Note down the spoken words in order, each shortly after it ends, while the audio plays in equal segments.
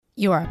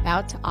You are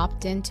about to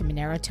opt in to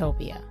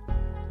Monerotopia,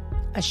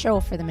 a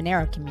show for the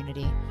Monero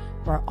community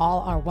where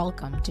all are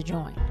welcome to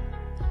join.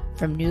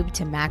 From noob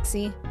to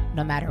maxi,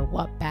 no matter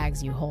what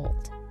bags you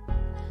hold.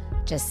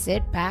 Just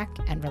sit back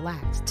and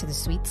relax to the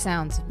sweet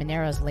sounds of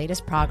Monero's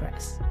latest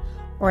progress.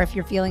 Or if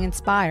you're feeling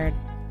inspired,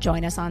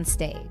 join us on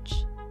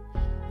stage.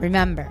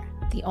 Remember,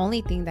 the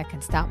only thing that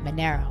can stop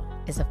Monero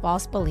is a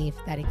false belief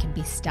that it can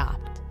be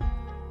stopped.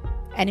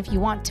 And if you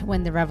want to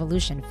win the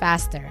revolution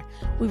faster,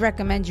 we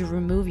recommend you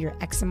remove your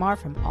XMR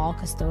from all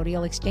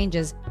custodial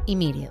exchanges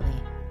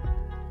immediately.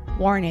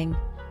 Warning,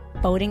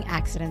 voting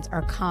accidents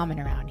are common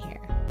around here.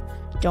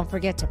 Don't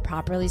forget to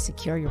properly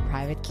secure your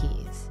private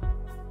keys.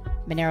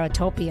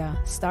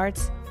 Monerotopia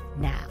starts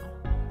now.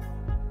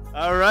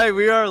 All right,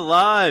 we are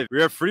live.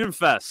 We are Freedom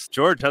Fest.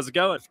 George, how's it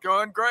going? It's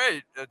going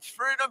great. It's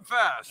Freedom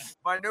Fest.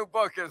 My new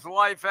book is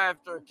Life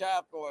After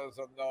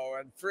Capitalism, though,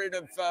 and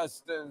Freedom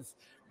Fest is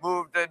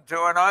moved into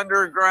an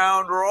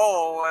underground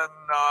role in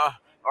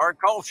our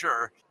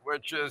culture,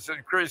 which is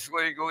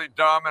increasingly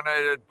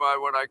dominated by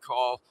what I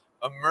call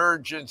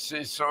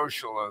emergency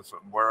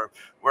socialism,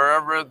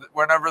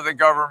 whenever the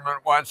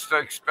government wants to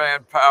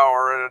expand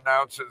power, it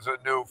announces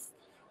a new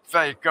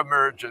fake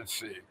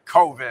emergency,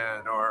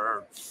 COVID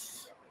or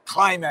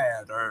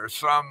climate or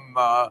some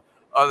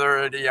other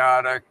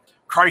idiotic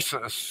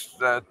crisis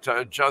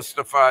that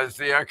justifies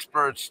the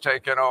experts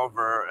taking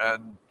over.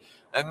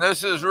 And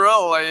this is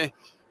really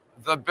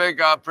the big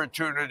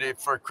opportunity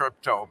for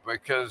crypto,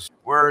 because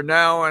we're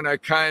now in a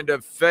kind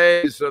of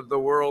phase of the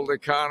world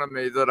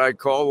economy that I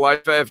call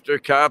life after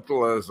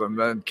capitalism.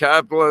 And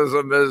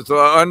capitalism is the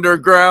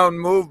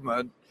underground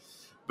movement,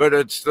 but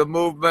it's the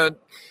movement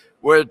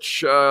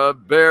which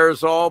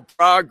bears all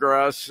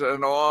progress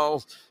and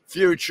all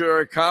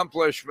future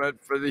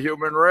accomplishment for the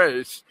human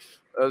race.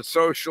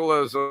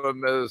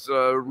 Socialism is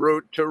a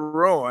route to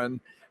ruin.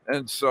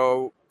 And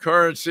so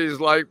currencies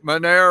like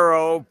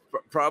Monero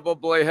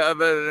probably have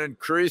an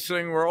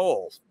increasing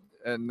role.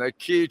 And the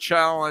key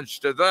challenge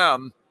to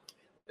them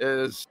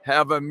is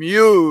have them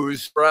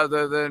used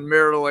rather than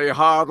merely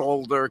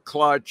hodled or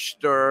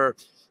clutched or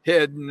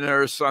hidden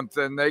or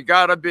something. They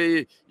got to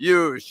be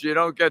used. You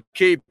don't get to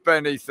keep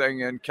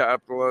anything in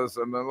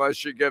capitalism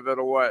unless you give it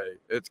away.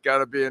 It's got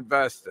to be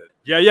invested.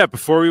 Yeah.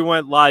 Before we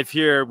went live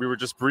here, we were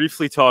just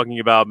briefly talking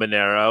about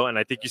Monero, and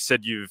I think you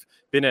said you've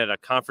been at a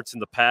conference in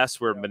the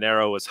past where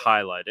Monero was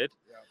highlighted.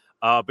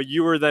 But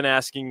you were then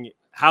asking,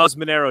 how's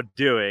Monero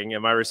doing?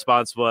 And my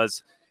response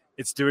was,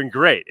 it's doing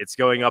great. It's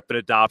going up in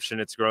adoption.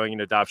 It's growing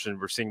in adoption.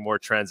 We're seeing more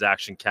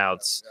transaction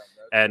counts.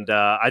 And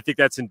I think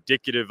that's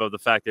indicative of the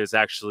fact that it's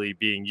actually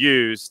being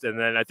used. And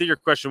then I think your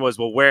question was,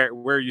 well, where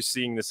are you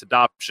seeing this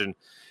adoption?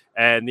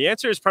 And the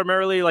answer is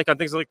primarily like on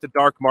things like the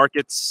dark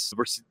markets.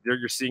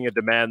 You're seeing a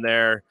demand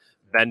there.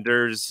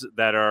 Vendors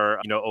that are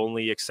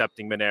only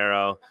accepting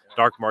Monero.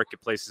 Dark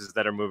marketplaces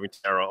that are moving to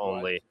Monero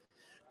only.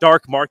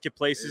 Dark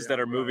marketplaces that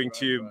are moving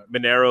to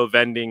Monero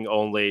vending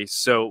only.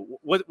 So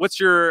what's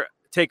your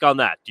take on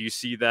that? Do you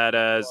see that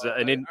as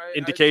an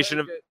indication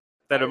of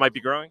that it might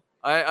be growing?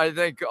 I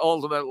think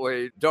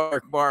ultimately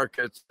dark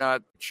markets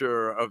not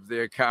sure of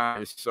the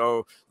economy,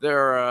 so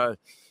they're a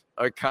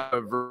kind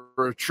of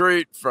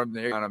retreat from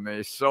the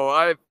economy. So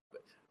I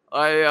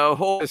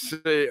hope to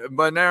see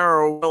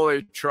Monero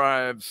really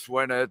triumphs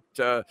when it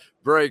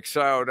breaks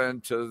out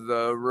into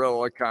the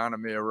real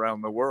economy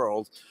around the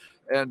world,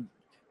 and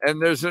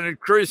there's an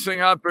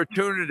increasing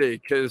opportunity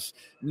because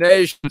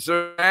nations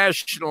are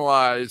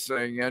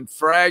nationalizing and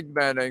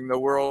fragmenting the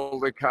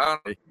world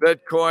economy.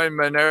 Bitcoin,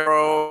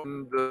 Monero,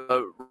 and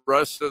the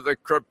rest of the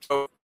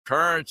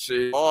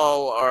cryptocurrency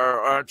all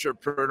are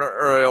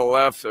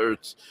entrepreneurial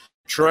efforts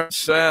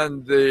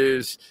transcend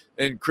these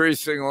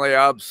increasingly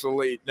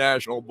obsolete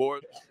national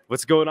borders.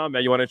 What's going on,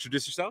 man? You want to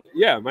introduce yourself?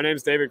 Yeah, my name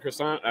is David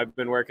Croissant. I've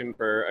been working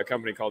for a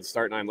company called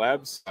Start9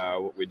 Labs.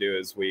 What we do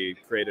is we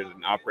created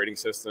an operating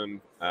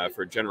system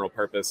for general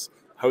purpose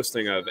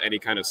hosting of any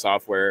kind of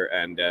software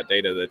and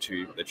data that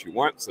you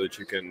want, so that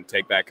you can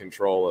take back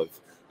control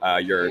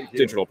of your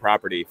digital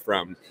property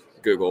from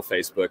Google,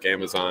 Facebook,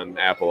 Amazon,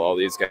 Apple, all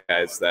these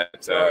guys that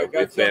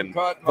we've been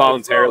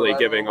voluntarily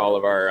giving all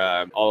of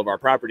our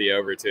property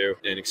over to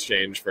in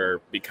exchange for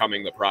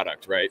becoming the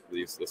product, right?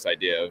 This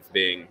idea of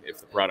being, if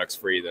the product's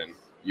free, then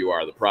you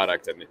are the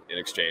product, and in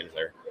exchange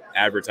they're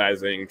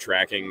advertising,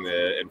 tracking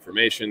the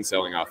information,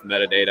 selling off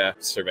metadata,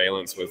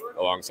 surveillance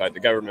alongside the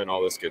government,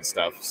 all this good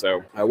stuff.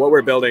 So what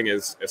we're building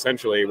is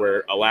essentially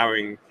we're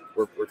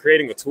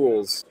creating the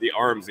tools, the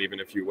arms even,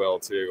 if you will,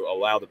 to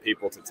allow the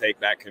people to take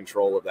back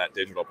control of that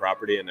digital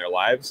property in their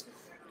lives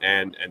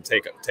and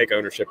take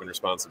ownership and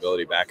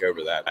responsibility back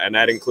over that. And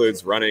that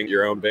includes running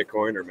your own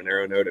Bitcoin or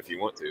Monero node if you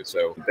want to.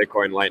 So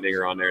Bitcoin, Lightning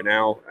are on there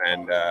now,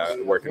 and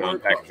working on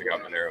packaging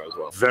up Monero as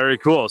well. Very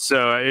cool.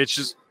 So it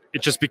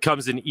just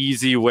becomes an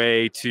easy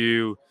way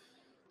to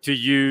to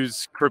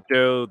use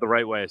crypto the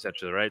right way,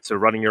 essentially, right? So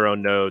running your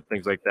own node,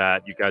 things like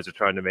that. You guys are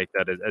trying to make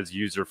that as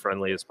user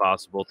friendly as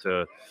possible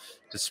to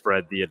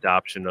spread the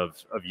adoption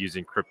of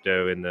using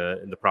crypto in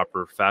the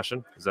proper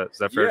fashion. Is that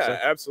fair to say? Yeah,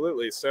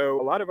 absolutely. So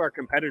a lot of our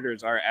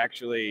competitors are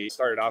actually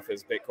started off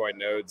as Bitcoin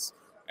nodes,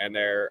 and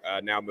they're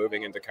now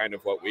moving into kind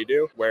of what we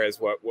do. Whereas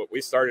what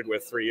we started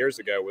with 3 years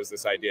ago was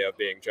this idea of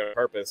being general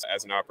purpose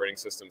as an operating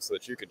system so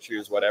that you could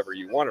choose whatever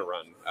you want to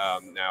run.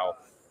 Now,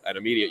 an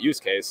immediate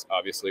use case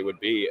obviously would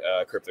be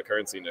a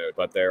cryptocurrency node,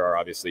 but there are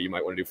obviously you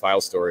might want to do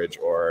file storage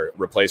or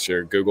replace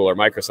your Google or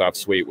Microsoft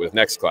suite with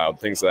Nextcloud,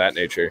 things of that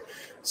nature.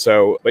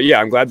 So, but yeah,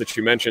 I'm glad that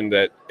you mentioned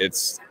that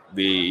it's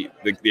the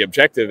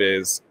objective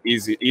is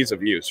ease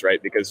of use,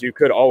 right? Because you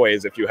could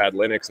always, if you had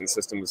Linux and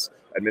systems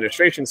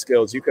administration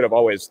skills, you could have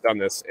always done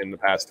this in the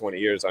past 20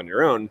 years on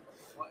your own.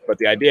 But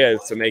the idea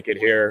is to make it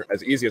here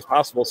as easy as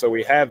possible. So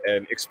we have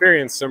an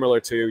experience similar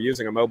to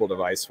using a mobile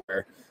device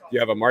where you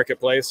have a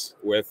marketplace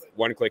with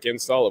one-click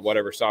install of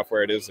whatever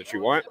software it is that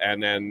you want,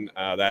 and then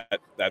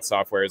that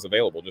software is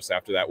available just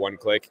after that one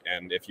click.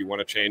 And if you want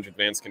to change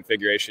advanced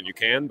configuration, you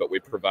can, but we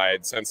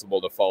provide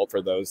sensible default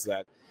for those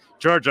that.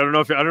 George, I don't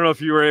know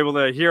if you were able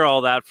to hear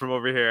all that from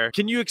over here.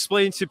 Can you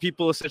explain to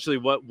people essentially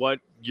what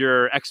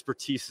your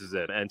expertise is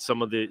in, and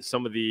some of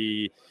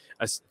the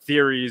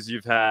theories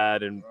you've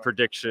had and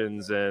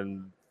predictions,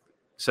 and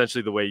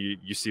essentially the way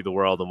you see the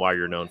world and why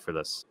you're known for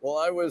this? Well,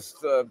 I was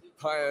the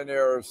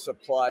pioneer of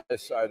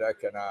supply-side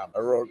economics. I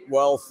wrote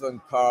Wealth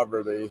and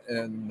Poverty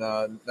in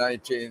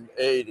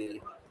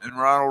 1980. And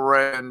Ronald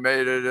Reagan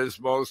made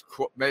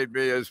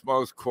me his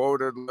most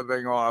quoted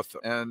living author,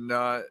 and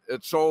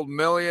it sold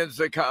millions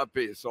of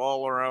copies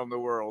all around the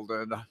world,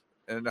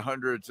 and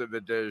hundreds of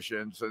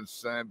editions, and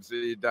Sam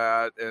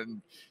Zidat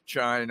in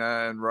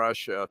China and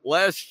Russia.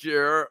 Last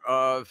year,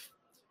 or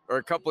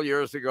a couple of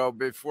years ago,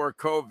 before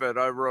COVID,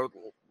 I wrote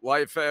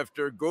Life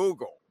After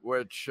Google,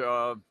 which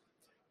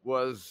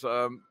was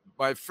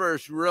my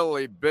first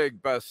really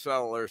big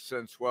bestseller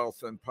since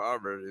Wealth and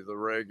Poverty, the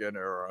Reagan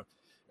era,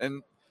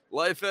 and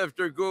Life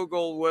After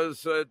Google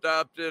was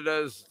adopted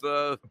as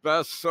the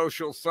best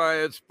social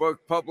science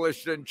book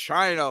published in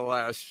China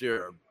last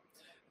year.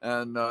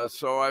 And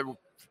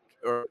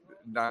or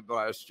not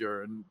last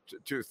year, in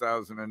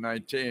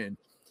 2019.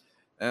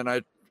 And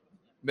I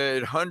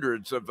made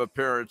hundreds of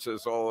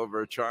appearances all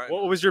over China.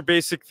 What was your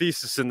basic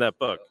thesis in that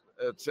book?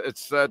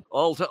 It's that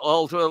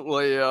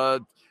ultimately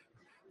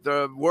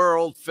the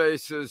world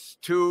faces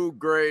two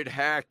great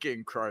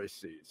hacking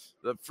crises.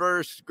 The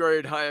first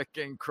great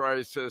hacking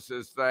crisis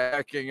is the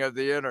hacking of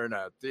the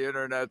internet. The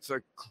internet's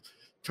a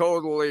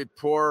totally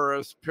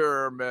porous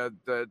pyramid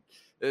that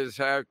is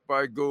hacked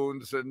by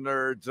goons and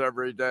nerds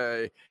every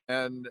day.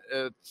 And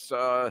it's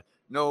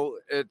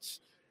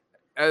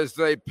as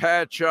they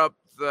patch up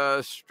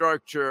the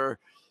structure,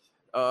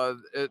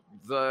 the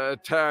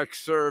attack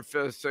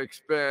surface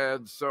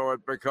expands, so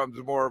it becomes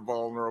more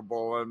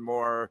vulnerable and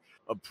more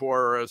a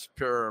porous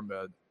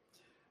pyramid.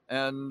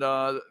 And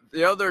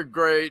the other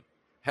great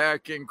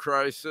hacking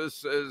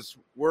crisis is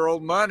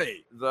world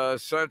money. The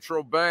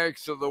central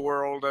banks of the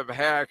world have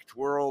hacked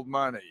world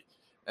money,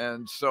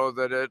 and so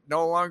that it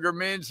no longer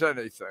means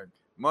anything.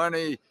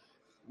 Money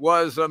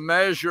was a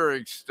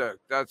measuring stick.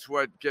 That's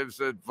what gives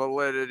it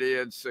validity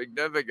and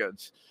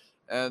significance.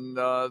 And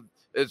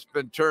it's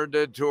been turned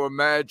into a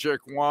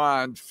magic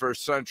wand for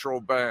central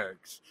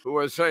banks who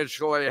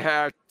essentially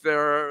hacked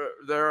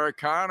their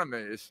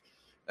economies.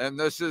 And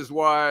this is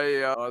why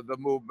the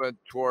movement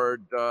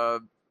toward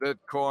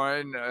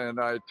Bitcoin,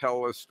 and I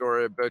tell the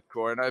story of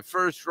Bitcoin. I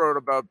first wrote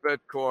about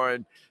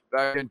Bitcoin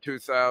back in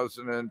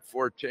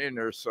 2014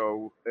 or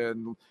so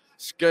in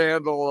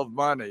Scandal of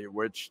Money,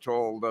 which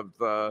told of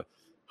the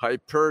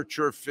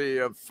hypertrophy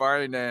of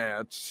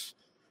finance,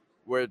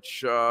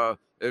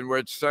 in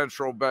which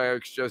central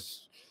banks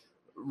just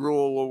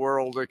rule the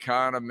world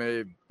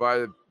economy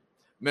by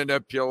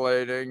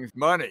manipulating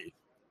money.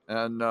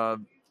 And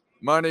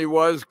money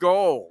was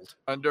gold.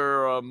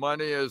 Under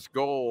money is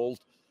gold,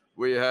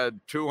 we had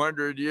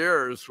 200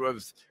 years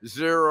with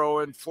zero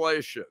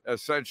inflation,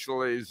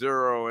 essentially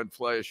zero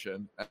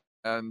inflation.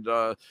 And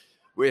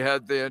we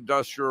had the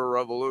Industrial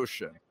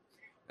Revolution.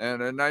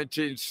 And in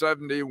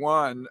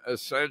 1971,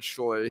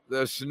 essentially,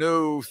 this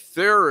new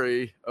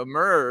theory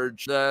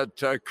emerged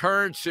that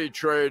currency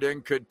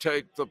trading could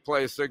take the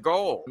place of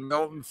gold.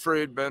 Milton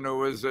Friedman, who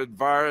was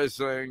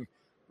advising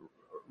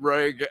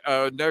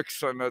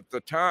Nixon at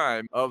the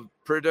time,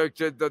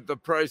 predicted that the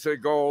price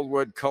of gold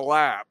would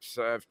collapse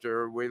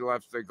after we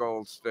left the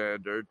gold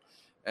standard,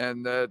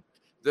 and that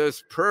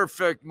this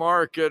perfect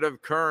market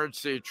of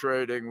currency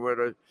trading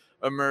would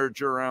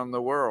emerge around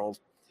the world.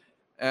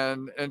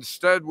 And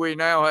instead, we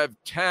now have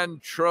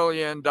 $10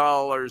 trillion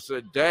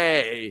a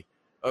day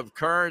of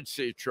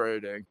currency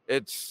trading.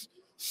 It's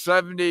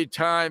 70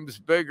 times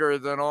bigger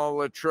than all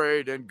the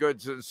trade in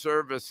goods and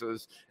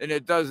services, and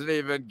it doesn't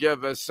even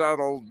give a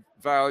settled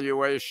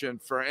valuation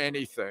for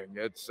anything.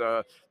 It's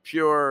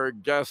pure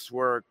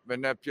guesswork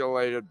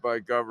manipulated by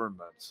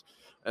governments.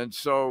 And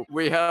so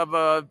we have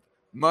a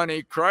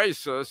money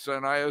crisis,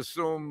 and I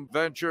assume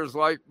ventures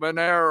like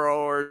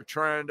Monero are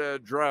trying to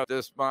address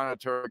this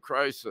monetary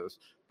crisis.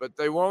 But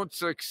they won't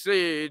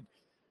succeed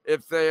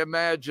if they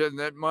imagine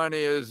that money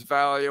is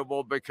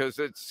valuable because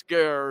it's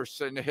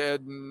scarce and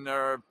hidden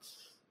or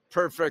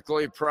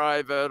perfectly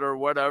private or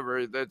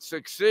whatever. That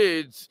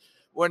succeeds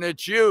when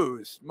it's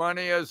used.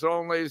 Money is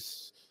only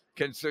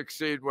can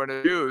succeed when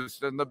it's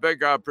used. And the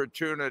big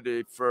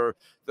opportunity for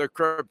the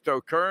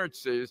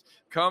cryptocurrencies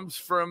comes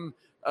from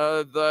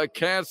the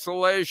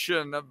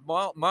cancellation of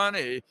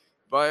money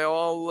by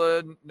all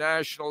the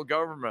national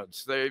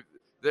governments.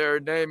 They're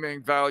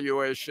naming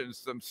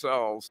valuations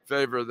themselves,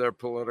 favor their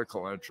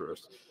political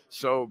interests.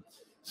 So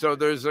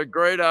there's a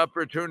great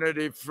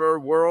opportunity for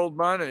world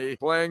money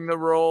playing the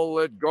role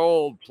that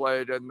gold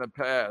played in the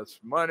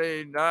past.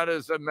 Money not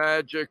as a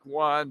magic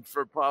wand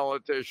for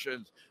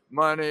politicians,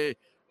 money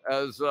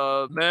as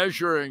a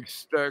measuring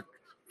stick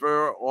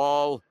for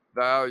all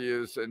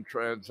values and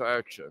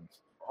transactions.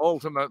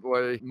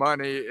 Ultimately,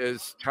 money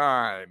is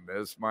time,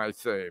 is my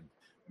theme.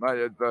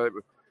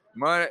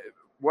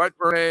 What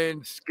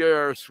remains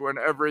scarce when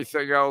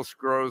everything else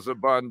grows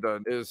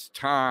abundant is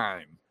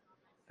time.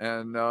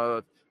 And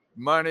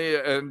money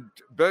and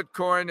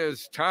Bitcoin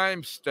is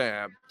time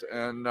stamped,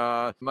 and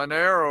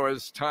Monero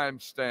is time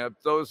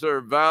stamped. Those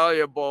are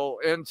valuable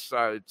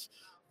insights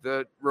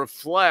that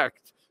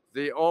reflect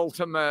the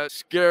ultimate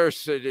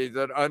scarcity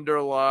that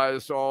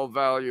underlies all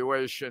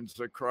valuations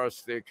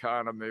across the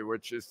economy,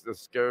 which is the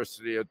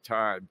scarcity of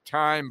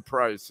time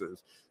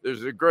prices.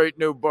 There's a great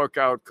new book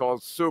out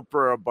called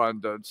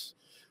Superabundance,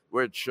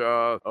 which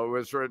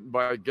was written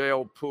by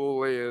Gail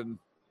Pooley and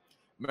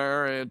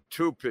Marian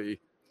Tupy,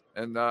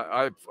 and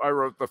I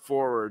wrote the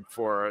foreword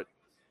for it.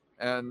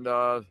 And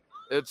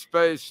it's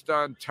based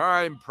on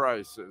time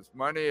prices.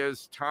 Money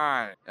is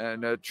time,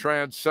 and it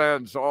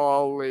transcends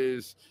all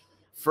these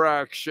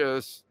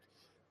fractious,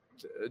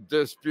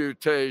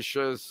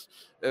 disputatious,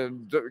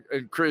 and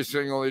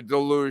increasingly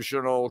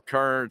delusional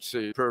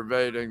currency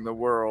pervading the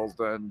world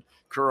and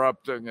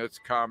corrupting its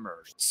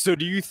commerce. So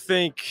do you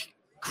think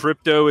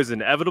crypto is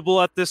inevitable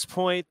at this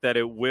point, that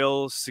it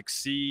will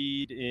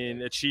succeed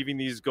in achieving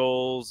these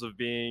goals of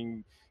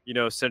being,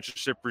 a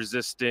censorship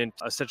resistant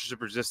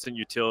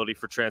utility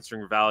for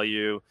transferring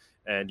value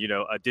and,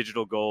 a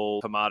digital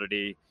gold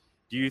commodity?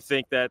 Do you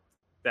think that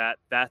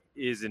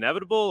is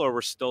inevitable, or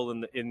we're still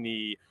in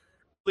the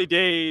early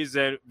days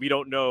and we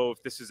don't know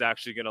if this is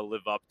actually going to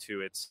live up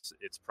to its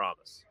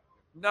promise?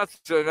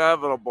 Nothing's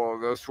inevitable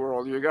in this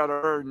world. You got to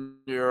earn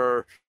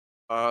your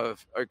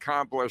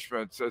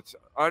accomplishments. It's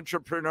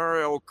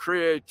entrepreneurial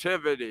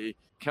creativity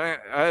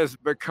has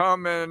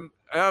become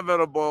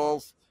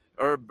inevitable,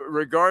 or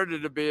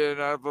regarded to be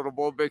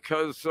inevitable,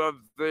 because of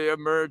the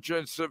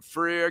emergence of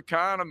free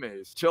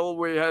economies. Till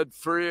we had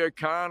free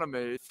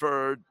economy,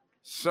 for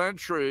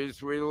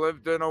centuries we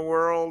lived in a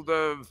world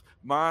of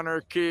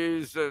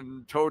monarchies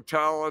and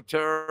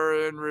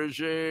totalitarian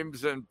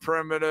regimes and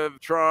primitive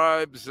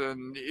tribes,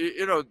 and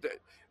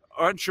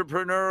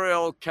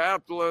entrepreneurial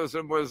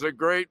capitalism was a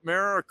great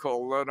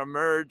miracle that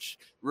emerged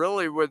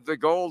really with the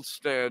gold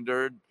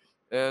standard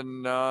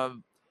in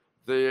the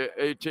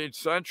 18th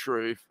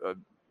century.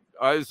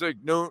 Isaac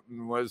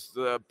Newton was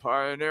the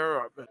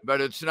pioneer of it, but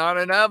it's not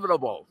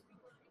inevitable.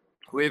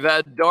 We've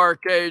had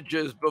dark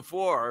ages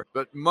before,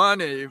 but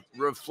money,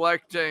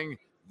 reflecting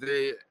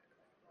the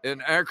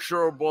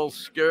inexorable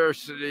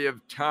scarcity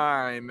of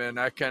time in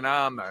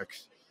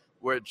economics,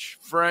 which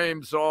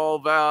frames all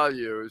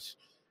values,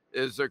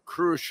 is a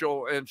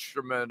crucial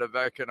instrument of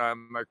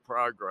economic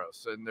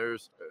progress. And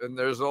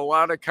there's a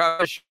lot of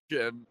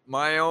question.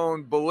 My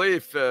own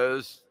belief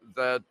is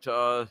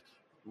that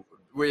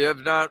we have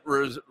not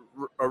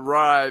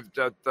arrived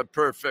at the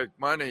perfect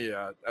money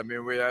yet. I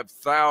mean, we have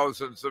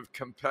thousands of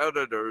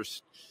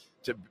competitors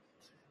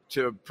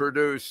to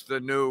produce the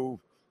new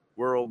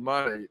world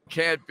money.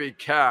 Can't be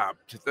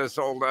capped. This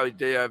old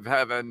idea of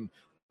having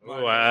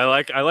money. Oh, I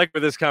like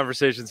where this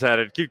conversation's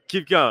headed.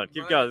 Keep going.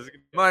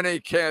 Money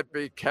can't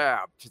be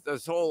capped.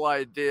 This whole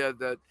idea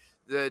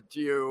that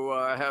you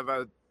have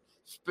a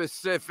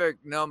specific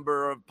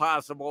number of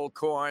possible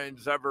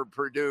coins ever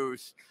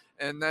produced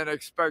and then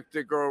expect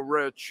to grow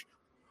rich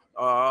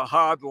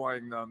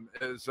hodling them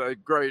is a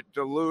great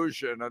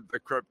delusion of the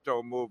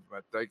crypto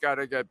movement. They got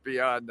to get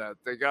beyond that.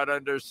 They got to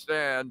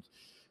understand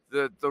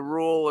that the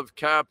rule of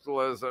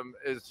capitalism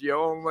is you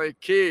only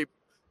keep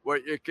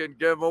what you can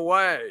give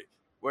away,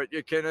 what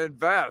you can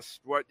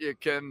invest, what you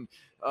can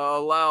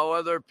allow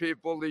other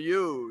people to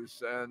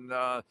use. And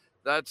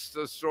that's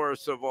the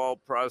source of all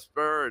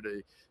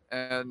prosperity.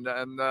 And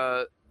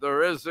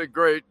there is a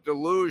great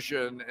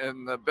delusion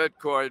in the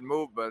Bitcoin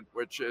movement,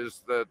 which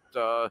is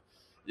that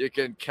you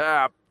can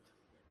cap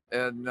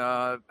and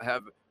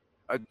have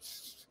a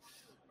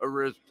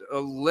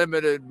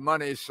limited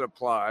money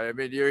supply. I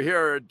mean, you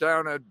hear it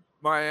down at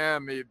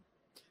Miami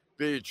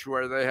Beach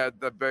where they had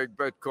the big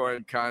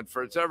Bitcoin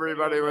conference.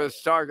 Everybody was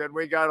talking,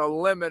 we got a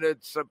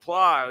limited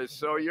supply,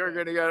 so you're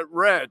going to get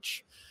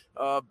rich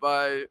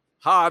by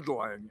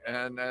hodling.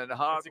 And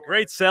hodling. It's a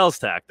great sales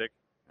tactic.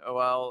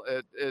 Well,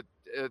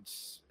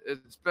 it's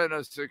been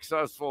a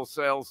successful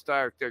sales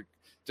tactic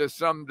to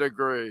some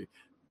degree,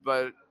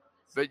 but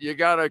you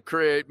got to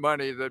create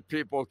money that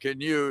people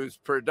can use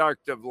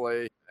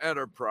productively.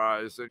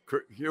 Enterprise and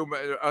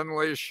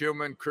unleash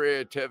human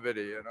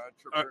creativity and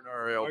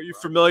entrepreneurial. Are you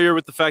familiar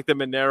with the fact that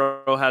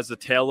Monero has a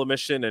tail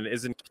emission and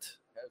isn't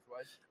Has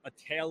what? a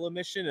tail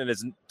emission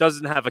and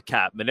doesn't have a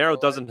cap? Monero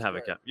doesn't have a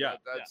Good. cap. Yeah,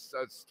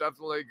 That's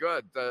definitely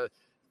good.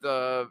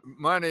 The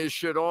money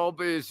should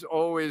always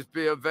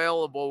be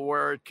available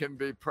where it can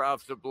be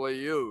profitably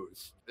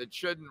used. It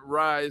shouldn't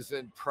rise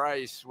in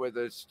price with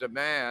its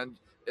demand.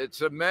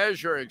 It's a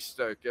measuring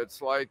stick.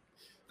 It's like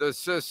the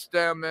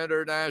Système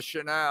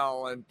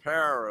International in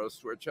Paris,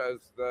 which has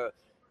the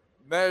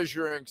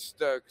measuring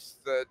sticks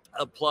that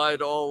apply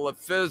to all the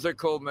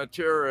physical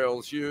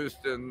materials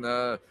used in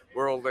the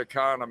world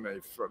economy,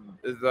 from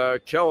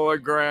the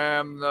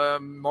kilogram, the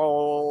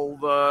mole,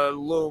 the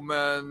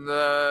lumen,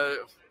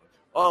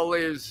 all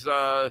these,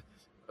 the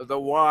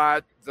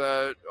watt,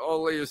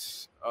 all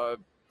these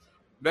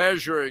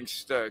measuring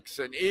sticks.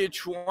 And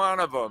each one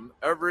of them,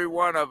 every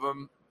one of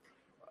them,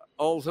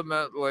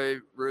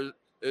 ultimately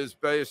is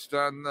based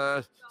on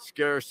the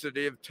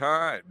scarcity of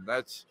time.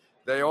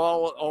 They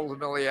all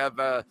ultimately have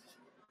a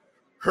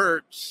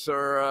hertz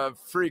or a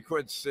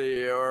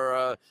frequency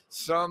or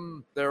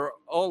they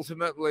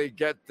ultimately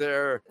get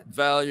their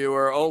value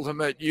or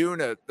ultimate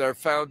unit. Their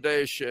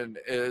foundation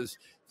is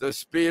the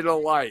speed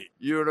of light,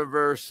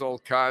 universal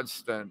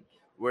constant,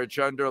 which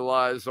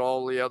underlies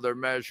all the other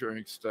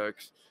measuring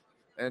sticks,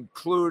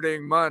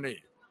 including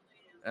money.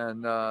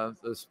 And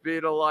the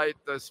speed of light,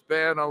 the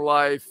span of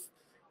life,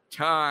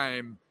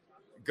 time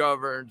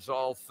governs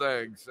all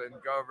things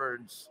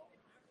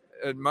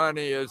and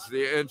money is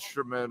the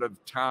instrument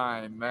of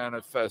time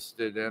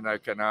manifested in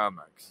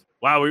economics.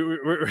 Wow,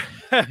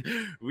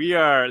 we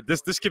are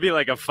this could be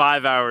like a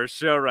 5-hour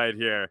show right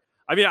here.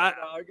 I mean, I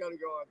gotta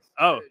go on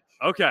stage.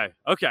 Oh,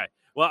 okay.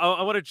 Well,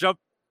 I want to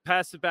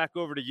pass it back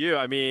over to you.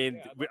 I mean,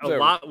 a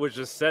lot was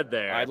just said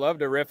there. I'd love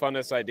to riff on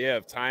this idea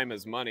of time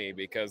as money,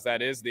 because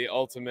that is the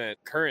ultimate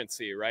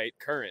currency, right?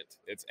 Current.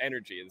 It's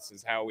energy. This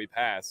is how we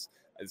pass.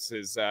 This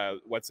is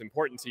what's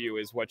important to you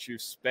is what you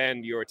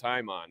spend your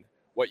time on,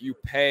 what you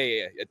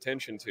pay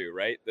attention to,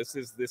 right? This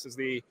is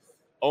the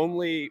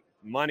only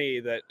money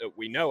that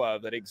we know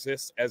of that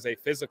exists as a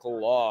physical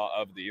law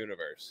of the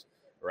universe,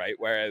 right?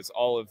 Whereas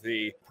all of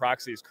the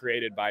proxies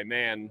created by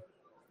man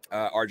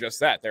are just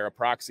that. They're a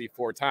proxy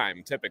for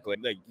time. Typically,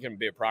 they can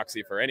be a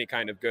proxy for any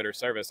kind of good or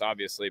service,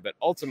 obviously, but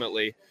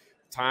ultimately,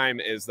 time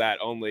is that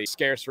only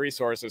scarce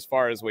resource as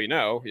far as we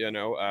know.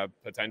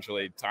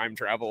 Potentially time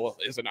travel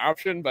is an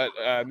option, but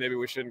maybe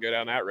we shouldn't go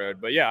down that road.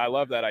 But yeah, I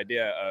love that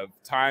idea of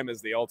time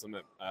as the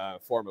ultimate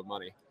form of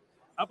money.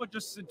 How about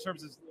just in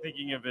terms of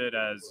thinking of it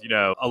as,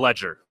 a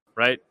ledger,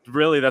 right?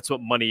 Really, that's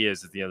what money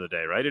is at the end of the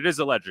day, right? It is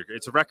a ledger.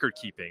 It's a record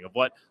keeping of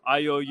what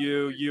I owe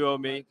you, you owe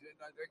me.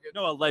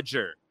 No, a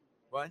ledger.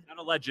 What? Not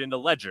a legend, a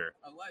ledger.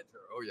 A ledger.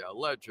 Oh, yeah,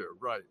 ledger,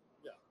 right.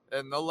 Yeah.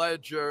 And the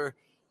ledger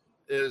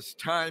is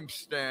time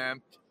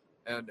stamped,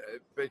 and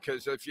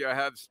because if you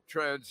have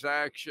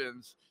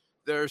transactions,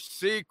 their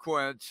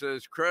sequence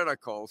is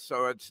critical,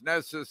 so it's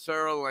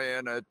necessarily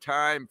in a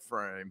time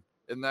frame,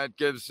 and that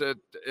gives it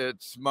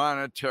its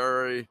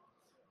monetary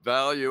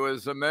value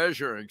as a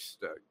measuring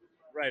stick.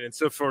 Right, and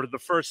so for the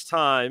first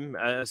time,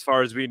 as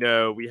far as we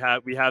know, we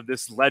have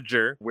this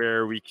ledger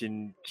where we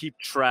can keep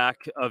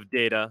track of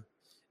data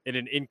in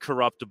an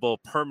incorruptible,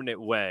 permanent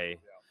way,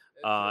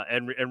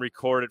 and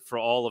record it for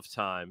all of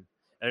time,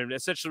 and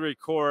essentially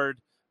record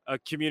a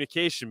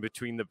communication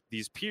between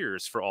these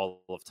peers for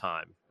all of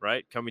time,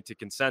 right? Coming to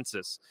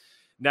consensus.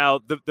 Now,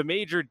 the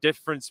major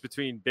difference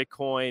between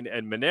Bitcoin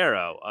and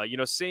Monero,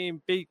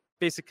 same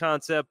basic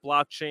concept,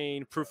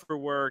 blockchain, proof of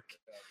work,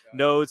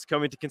 nodes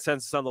coming to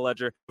consensus on the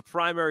ledger. The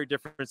primary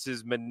difference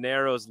is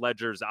Monero's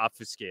ledger is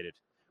obfuscated,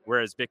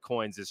 whereas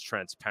Bitcoin's is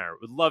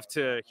transparent. Would love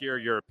to hear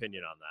your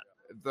opinion on that.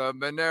 The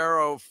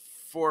Monero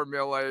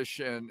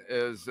formulation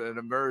is an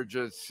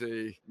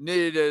emergency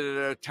needed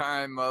at a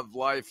time of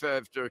life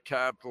after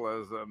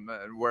capitalism,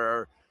 and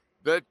where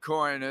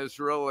Bitcoin has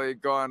really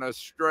gone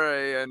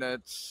astray in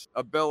its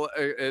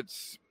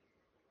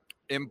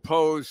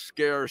imposed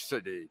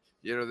scarcity.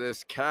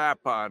 This cap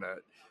on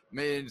it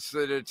means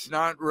that it's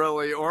not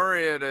really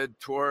oriented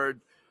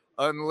toward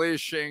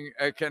unleashing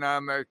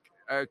economic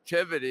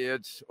activity.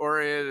 It's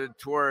oriented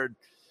toward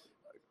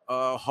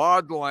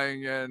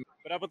hodling and.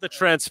 But how about the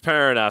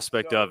transparent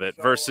aspect of it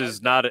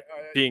versus not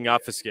being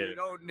obfuscated? You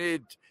don't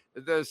need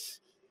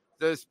this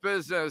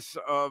business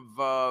of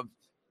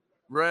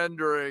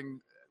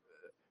rendering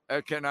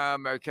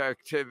economic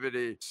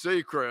activity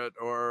secret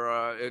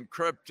or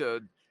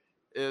encrypted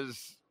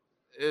is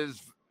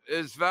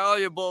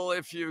valuable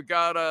if you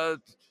got a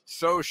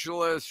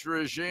socialist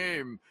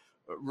regime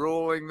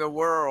ruling the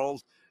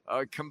world,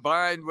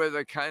 combined with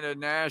a kind of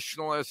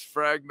nationalist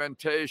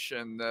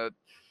fragmentation that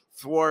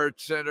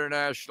thwarts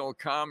international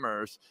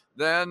commerce.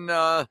 Then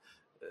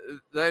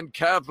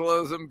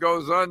capitalism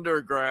goes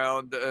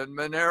underground, and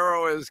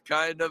Monero is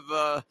kind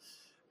of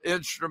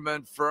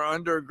instrument for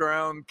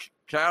underground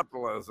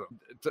capitalism.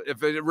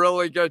 If it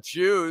really gets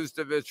used,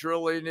 if it's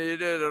really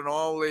needed in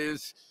all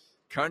these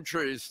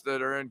countries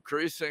that are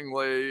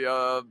increasingly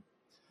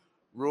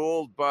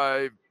ruled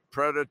by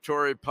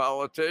predatory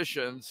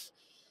politicians,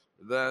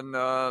 then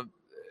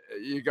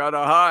you got to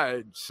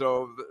hide.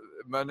 So,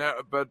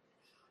 but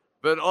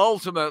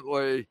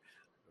ultimately,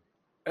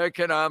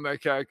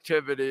 economic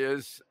activity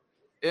is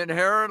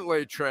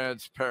inherently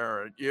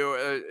transparent.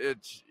 You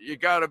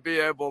got to be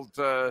able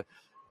to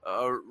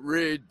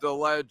read the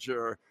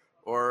ledger,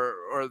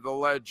 or the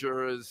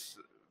ledger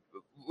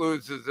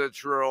loses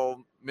its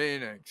real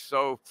meaning.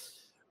 So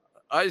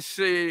I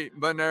see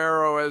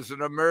Monero as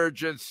an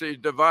emergency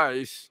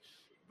device,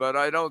 but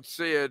I don't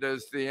see it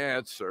as the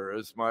answer.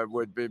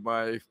 Would be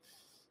my.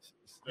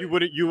 You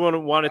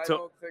wouldn't want it to. I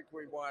don't think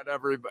we want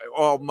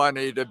all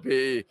money to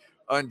be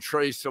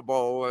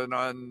untraceable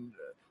and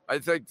I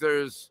think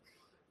there's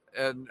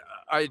an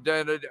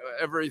identity,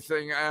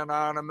 everything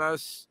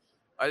anonymous.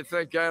 I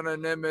think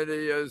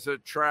anonymity is a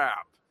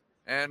trap.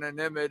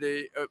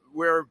 Anonymity,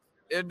 we're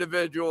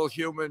individual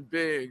human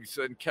beings,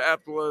 and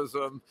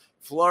capitalism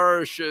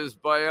flourishes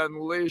by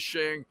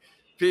unleashing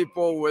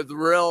people with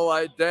real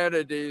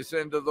identities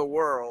into the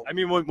world. I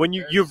mean, when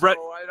you've read,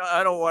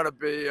 I don't want to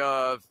be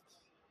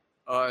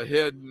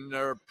hidden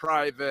or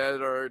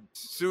private or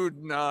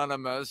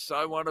pseudonymous.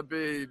 I want to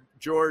be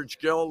George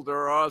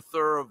Gilder,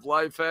 author of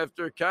Life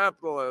After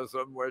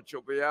Capitalism, which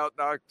will be out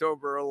on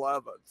October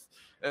 11th.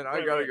 And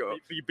I got to go.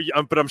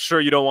 But I'm sure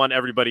you don't want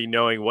everybody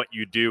knowing what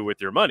you do with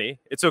your money.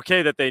 It's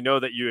okay that they know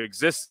that you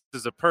exist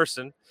as a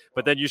person,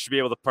 but then you should be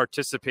able to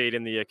participate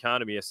in the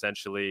economy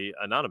essentially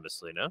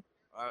anonymously, no?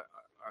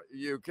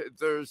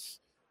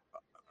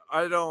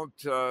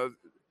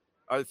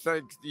 I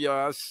think,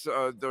 yes,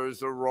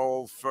 there's a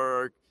role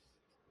for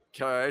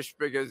cash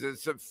because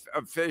it's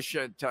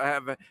efficient to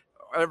have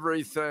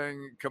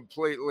everything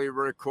completely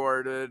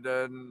recorded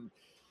and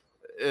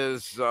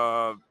is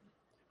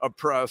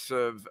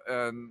oppressive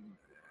and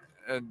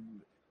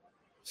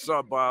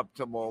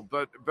suboptimal.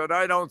 But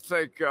I don't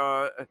think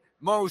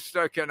most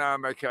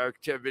economic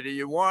activity,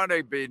 you want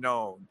to be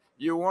known.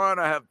 You want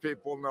to have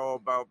people know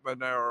about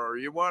Monero.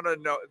 You want to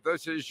know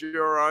this is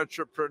your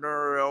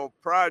entrepreneurial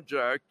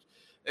project,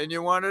 and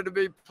you want it to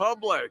be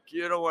public.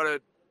 You don't want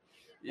it.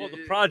 Well,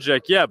 the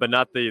project, yeah, but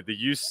not the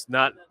use,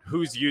 not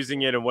who's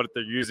using it and what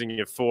they're using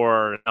it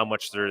for, and how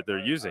much they're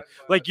using.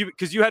 Like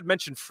because you had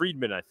mentioned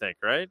Friedman, I think,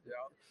 right? Yeah.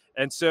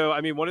 And so,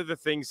 I mean, one of the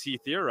things he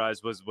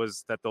theorized was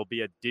that there'll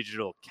be a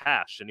digital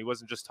cash, and he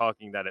wasn't just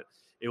talking that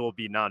it will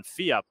be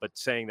non-fiat, but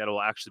saying that it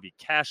will actually be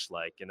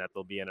cash-like, and that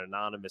there'll be an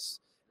anonymous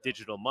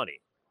digital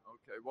money.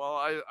 Okay, well,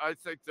 I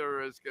think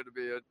there is going to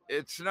be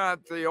it's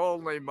not the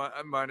only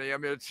money. I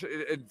mean, it's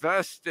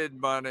invested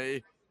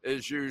money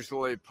is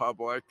usually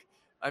public.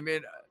 I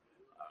mean,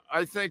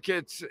 I think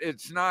it's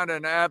not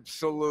an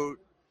absolute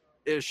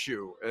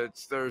issue.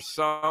 There's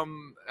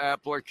some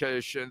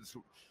applications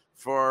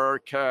for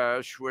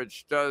cash,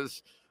 which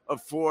does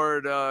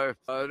afford an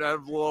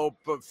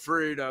envelope of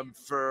freedom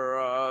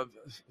for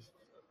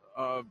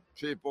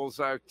people's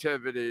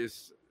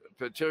activities,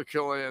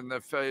 particularly in the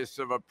face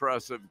of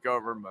oppressive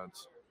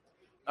governments.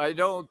 I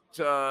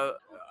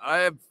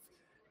have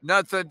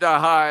nothing to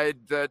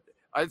hide that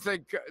I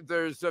think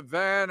there's a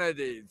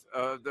vanity,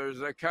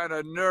 there's a kind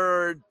of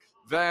nerd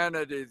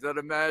vanity that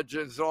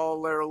imagines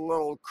all their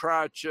little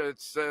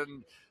crotchets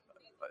and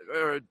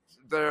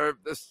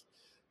this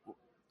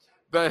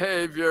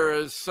behavior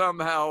is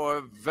somehow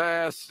of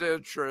vast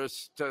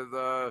interest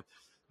to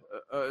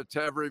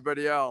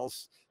everybody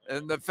else.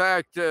 And the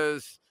fact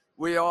is,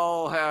 we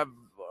all have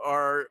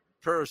our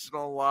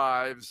personal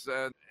lives,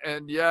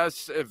 and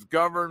yes, if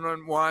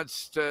government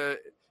wants to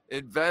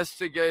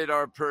investigate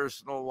our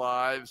personal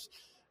lives,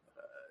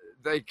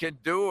 they can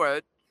do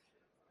it,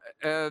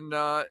 and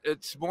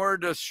it's more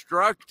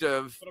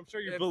destructive. But I'm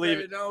sure you believe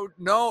it.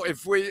 No,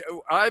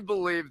 I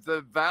believe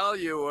the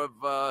value of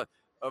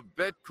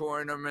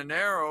Bitcoin or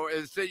Monero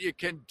is that you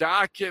can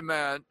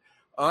document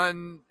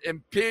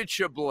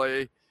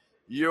unimpeachably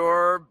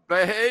your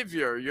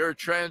behavior, your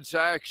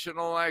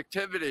transactional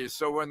activities.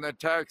 So when the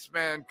tax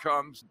man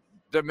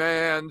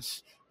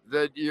demands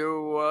that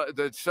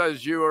that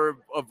says you are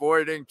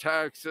avoiding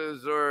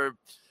taxes or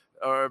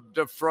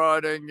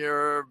defrauding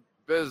your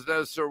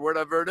business or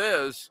whatever it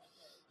is,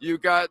 you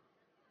got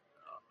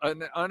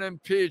an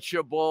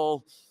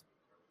unimpeachable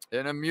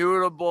an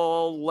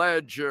immutable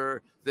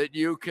ledger that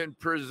you can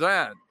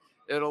present.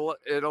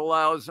 It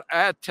allows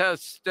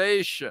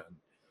attestation,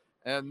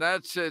 and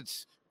that's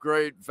its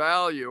great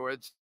value.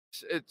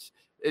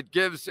 It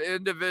gives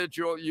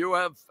individual,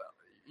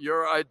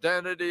 your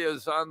identity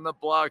is on the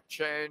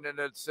blockchain, and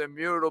it's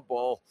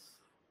immutable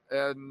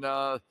and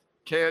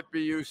can't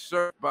be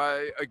usurped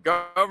by a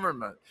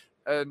government,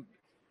 and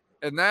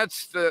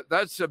that's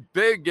a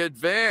big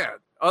advance.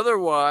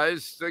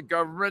 Otherwise, the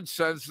government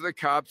sends the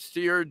cops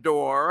to your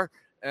door,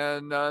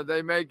 and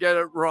they may get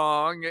it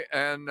wrong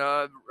and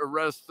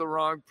arrest the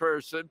wrong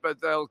person, but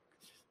they'll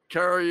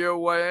carry you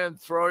away and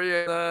throw you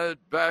in the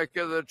back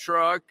of the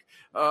truck.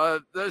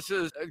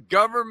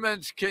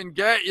 Governments can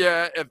get you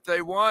if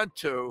they want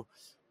to.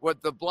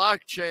 What the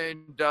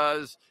blockchain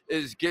does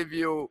is give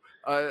you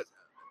an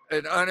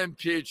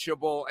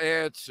unimpeachable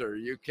answer.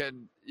 You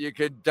can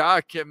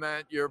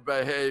document your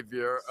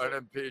behavior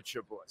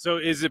unimpeachably. So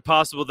is it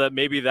possible that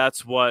maybe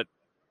that's what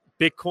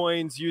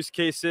Bitcoin's use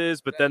case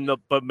is, but then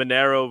but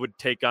Monero would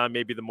take on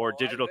maybe the more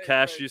digital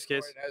cash use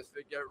case? Bitcoin has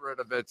to get rid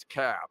of its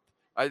cap.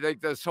 I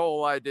think this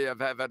whole idea of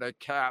having a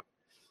cap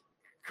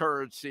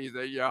currency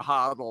that you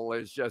hodl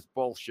is just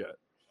bullshit. All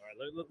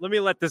right, let me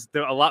let this.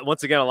 A lot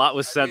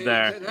was said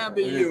there. It can have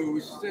a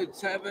use.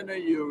 It's having a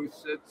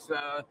use.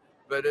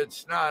 But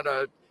it's not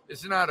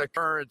a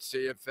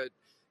currency if it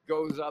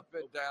goes up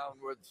and down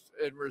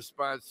in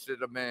response to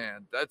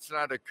demand. That's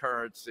not a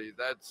currency.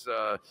 That's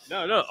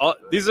no.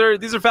 These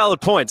are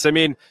valid points. I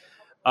mean,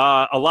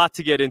 a lot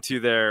to get into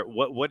there.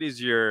 What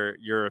is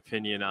your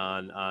opinion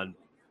on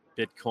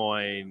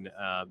Bitcoin,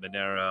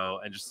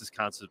 Monero, and just this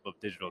concept of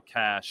digital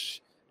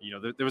cash? You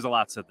know, there was a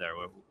lot said there.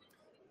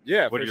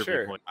 Yeah, for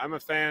sure. I'm a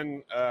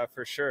fan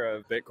for sure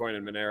of Bitcoin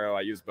and Monero.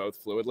 I use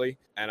both fluidly,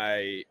 and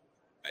I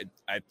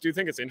do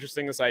think it's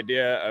interesting, this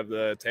idea of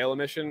the tail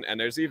emission. And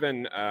there's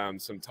even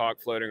some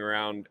talk floating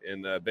around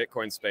in the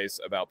Bitcoin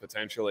space about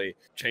potentially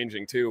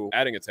changing to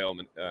adding a tail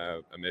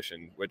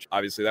emission, which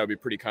obviously that would be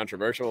pretty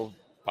controversial.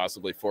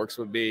 Possibly forks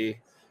would be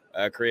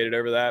created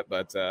over that.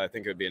 But I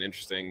think it would be an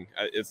interesting,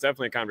 it's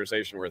definitely a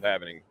conversation worth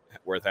having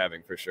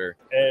for sure.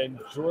 And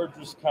George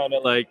was kind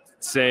of like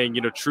saying,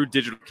 you know, true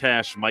digital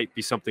cash might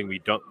be something we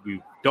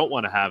don't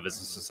want to have as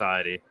a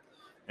society.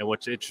 And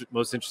what's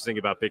most interesting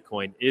about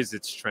Bitcoin is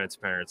its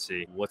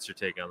transparency. What's your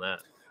take on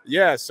that?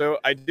 Yeah, so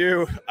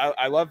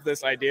I love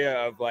this idea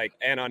of like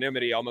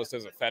anonymity almost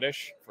as a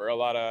fetish for a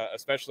lot of,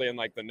 especially in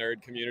like the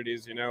nerd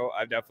communities, you know.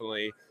 I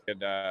definitely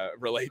could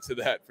relate to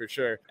that for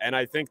sure. And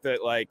I think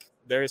that like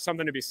there is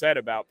something to be said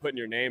about putting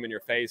your name and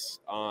your face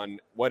on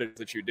what it is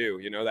that you do.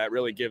 You know, that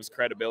really gives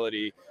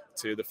credibility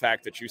to the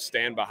fact that you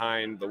stand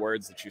behind the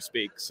words that you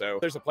speak. So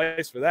there's a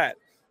place for that.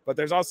 But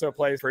there's also a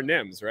place for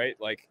NIMS, right?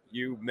 Like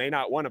you may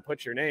not want to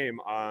put your name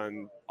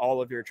on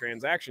all of your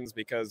transactions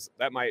because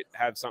that might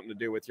have something to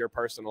do with your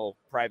personal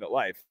private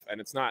life.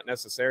 And it's not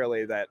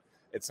necessarily that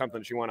it's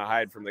something that you want to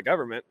hide from the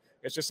government.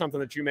 It's just something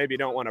that you maybe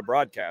don't want to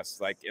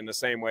broadcast, like in the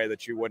same way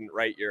that you wouldn't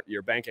write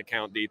your bank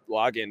account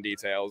login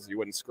details. You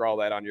wouldn't scrawl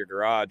that on your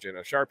garage in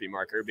a Sharpie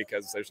marker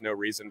because there's no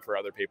reason for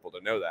other people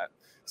to know that.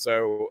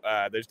 So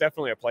there's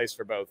definitely a place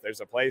for both. There's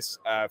a place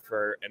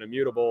for an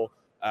immutable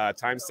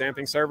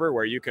timestamping server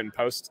where you can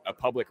post a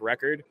public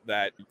record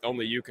that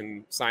only you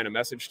can sign a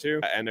message to,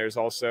 and there's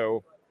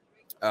also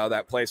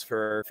that place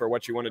for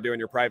what you want to do in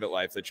your private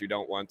life that you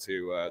don't want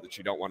to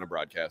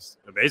broadcast.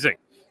 Amazing.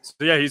 So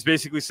yeah, he's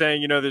basically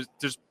saying, you know,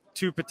 there's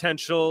two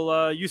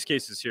potential use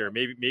cases here.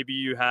 Maybe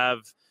you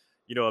have,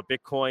 you know, a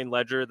Bitcoin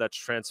ledger that's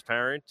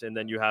transparent, and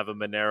then you have a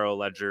Monero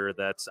ledger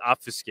that's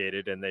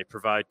obfuscated, and they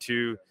provide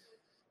two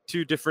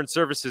different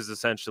services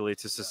essentially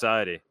to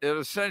society. It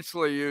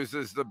essentially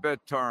uses the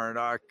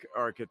BitTorrent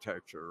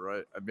architecture,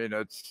 right? I mean,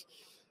 it's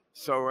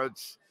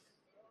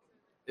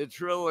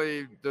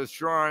really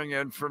destroying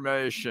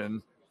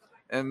information,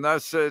 and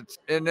thus it's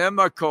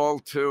inimical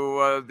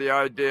to the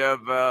idea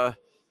of a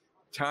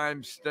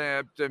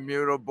time-stamped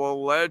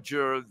immutable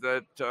ledger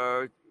that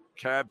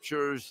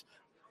captures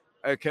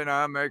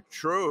economic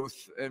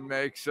truth and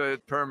makes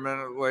it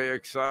permanently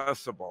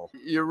accessible.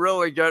 You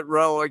really get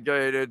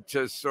relegated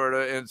to sort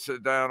of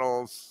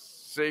incidental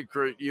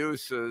secret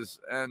uses,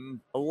 and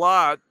a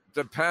lot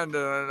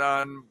dependent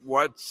on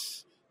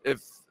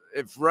if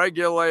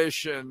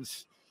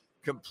regulations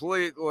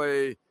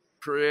completely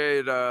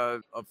create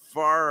a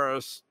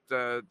forest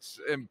that's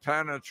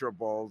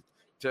impenetrable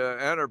to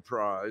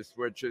enterprise,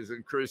 which is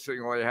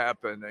increasingly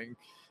happening.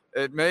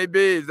 It may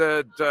be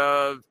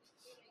that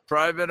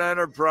private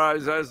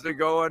enterprise has to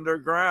go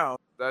underground.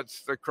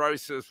 That's the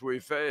crisis we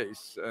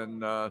face. And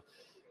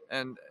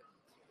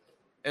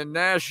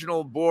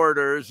national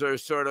borders are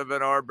sort of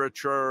an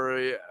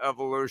arbitrary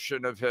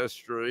evolution of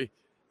history.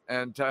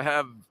 And to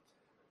have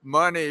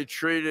money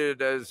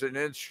treated as an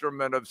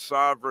instrument of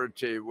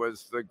sovereignty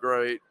was the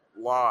great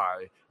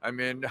lie. I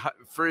mean,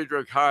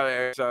 Friedrich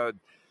Hayek said,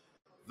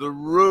 the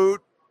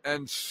root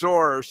and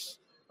source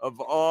of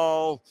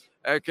all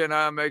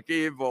economic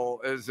evil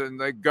is in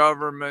the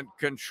government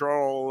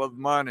control of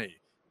money,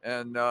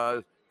 and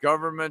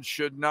government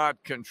should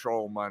not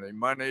control money.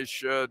 Money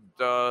should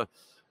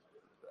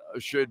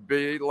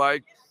be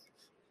like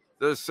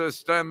the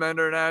Système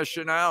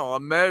International, a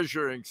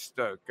measuring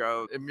stick.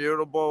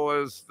 Immutable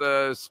is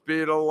the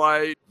speed of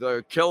light,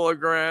 the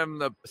kilogram,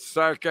 the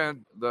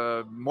second,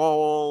 the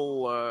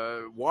mole,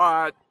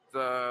 watt,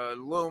 the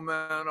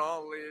lumen,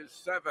 all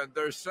these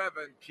there's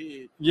seven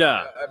key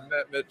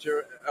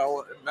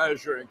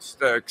measuring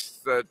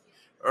sticks that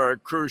are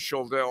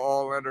crucial to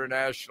all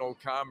international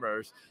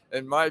commerce.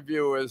 And my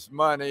view is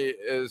money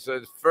is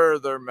a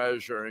further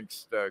measuring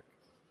stick,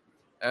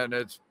 and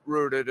it's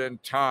rooted in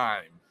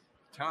time.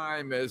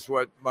 Time is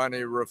what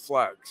money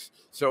reflects.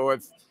 So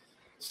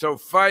So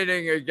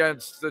fighting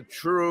against the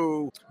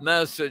true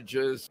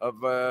messages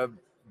of a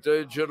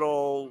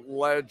digital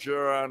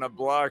ledger on a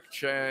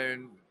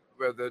blockchain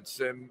with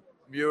its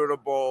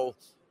immutable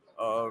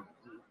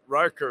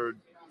record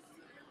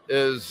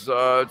is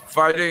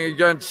fighting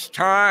against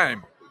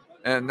time.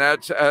 And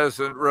that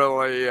hasn't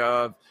really,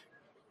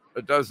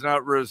 it does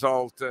not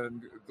result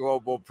in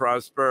global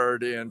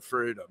prosperity and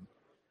freedom.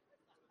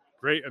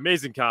 Great,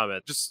 amazing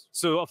comment. Just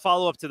so a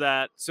follow up to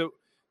that. So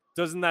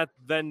doesn't that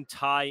then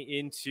tie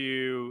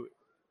into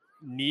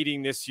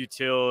needing this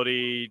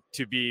utility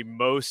to be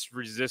most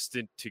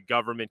resistant to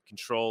government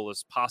control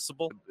as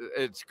possible?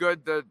 It's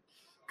good that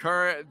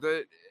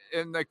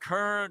in the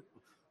current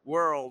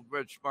world,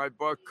 which my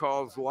book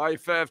calls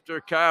Life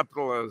After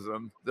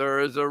Capitalism,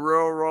 there is a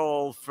real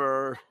role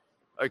for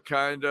a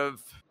kind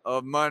of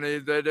money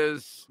that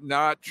is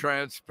not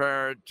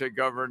transparent to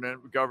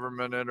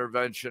government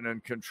intervention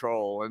and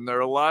control. And there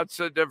are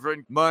lots of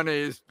different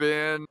monies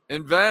being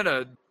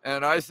invented.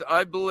 And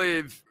I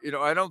believe,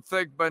 I don't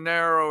think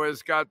Monero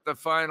has got the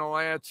final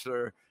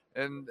answer.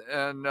 And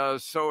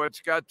so it's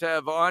got to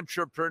have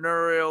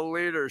entrepreneurial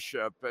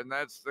leadership. And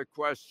that's the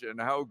question,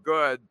 how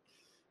good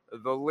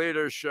the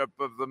leadership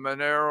of the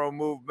Monero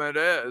movement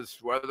is,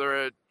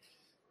 whether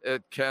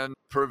it can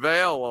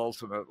prevail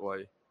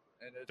ultimately.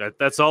 And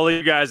That's all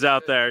you guys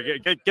out there.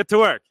 Get to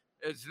work.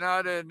 It's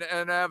not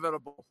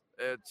inevitable.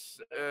 It's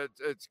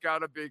got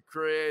to be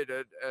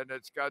created, and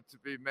it's got to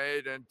be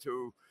made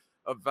into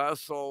a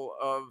vessel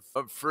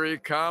of free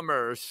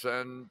commerce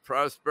and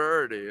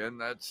prosperity,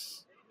 and it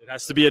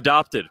has to be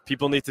adopted.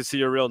 People need to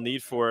see a real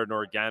need for it and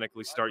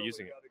organically start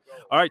using it.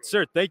 All right,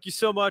 sir. Thank you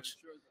so much.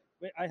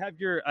 Wait, I have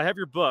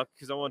your book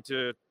because I want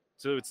to.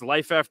 So it's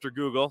Life After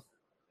Google,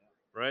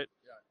 right?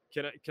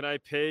 Yeah. Can I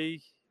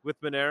pay with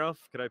Monero?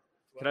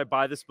 Can I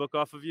buy this book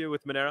off of you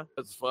with Monero?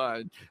 That's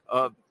fine.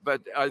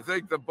 But I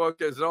think the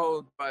book is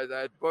owned by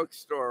that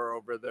bookstore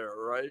over there,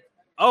 right?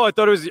 Oh, I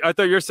thought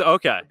you're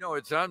okay. No,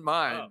 it's not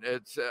mine. Oh.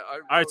 It's all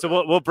right.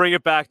 So we'll bring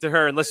it back to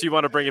her, unless you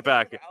want to bring it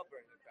back. I'll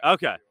bring it back.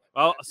 Okay.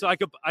 Well, so I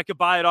could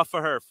buy it off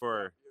of her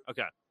for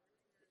okay.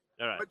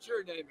 All right. What's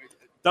your name?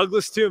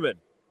 Douglas Tuman.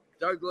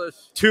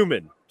 Douglas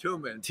Tuman.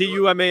 Tuman.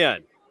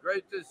 Tuman.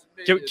 Great to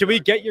meet you. Can we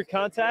get your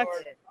contact?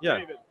 Yeah.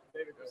 David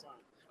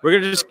We're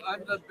gonna just.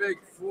 I'm the big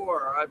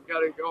four. I've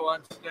got to go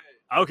on stage.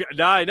 Okay.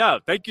 No, I know.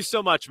 Thank you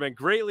so much, man.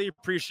 Greatly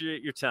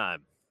appreciate your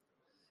time.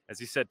 As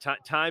he said,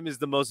 time is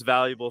the most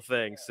valuable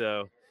thing.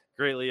 So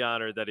greatly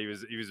honored that he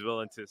was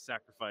willing to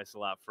sacrifice a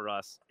lot for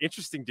us.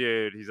 Interesting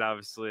dude. He's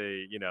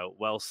obviously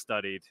well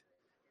studied.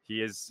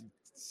 He is.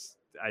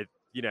 I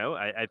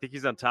think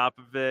he's on top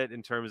of it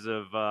in terms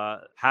of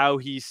how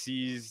he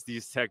sees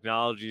these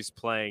technologies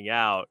playing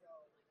out.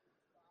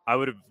 I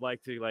would have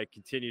liked to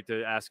continue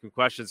to ask him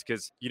questions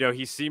because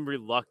he seemed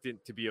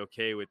reluctant to be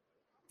okay with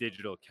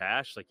digital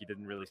cash. Like he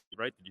didn't really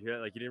right. Did you hear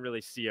that? Like he didn't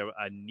really see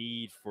a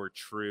need for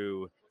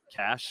true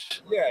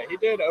cash. Yeah, he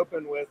did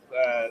open with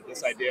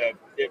this idea of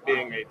it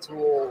being a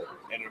tool,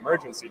 an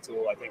emergency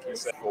tool. I think he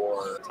said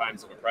for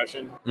times of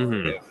oppression,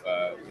 if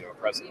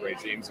oppressive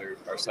regimes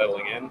are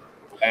settling in.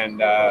 And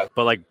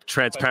but like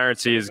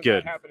transparency is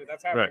good.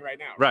 That's happening right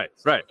now. Right.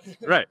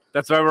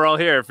 That's why we're all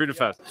here at Freedom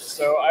Fest.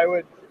 So I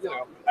would,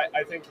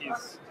 I think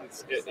he's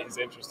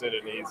interested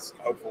and he's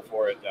hopeful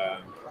for it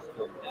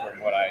from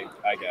what I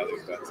gather.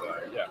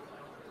 But yeah.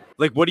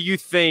 Like, what do you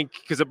think?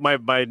 Because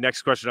my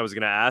next question I was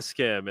going to ask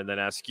him and then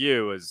ask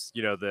you is,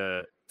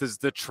 does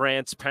the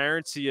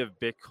transparency of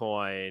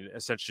Bitcoin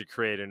essentially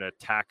create an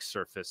attack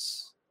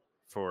surface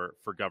for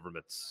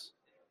governments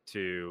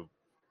to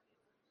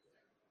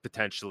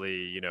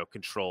potentially,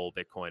 control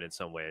Bitcoin in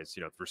some ways,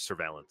 through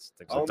surveillance?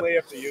 Things Only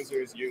if the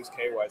users use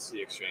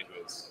KYC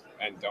exchanges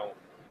and don't,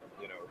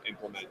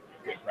 implement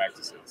good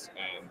practices.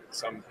 And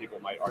some people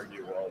might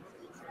argue, well,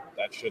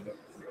 that shouldn't.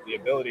 The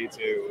ability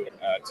to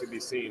be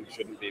seen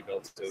shouldn't be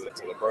built to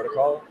the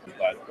protocol.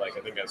 But I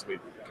think as we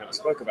kind of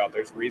spoke about,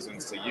 there's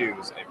reasons to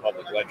use a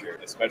public ledger.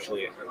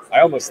 Especially, I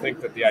almost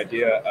think that the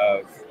idea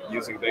of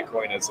using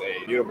Bitcoin as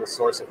a mutable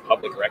source of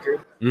public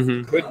record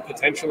could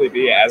potentially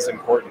be as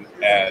important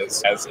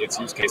as its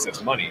use case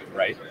as money,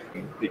 right?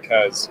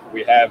 Because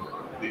we have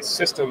these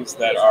systems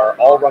that are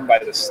all run by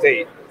the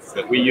state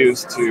that we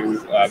use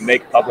to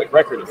make public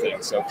record of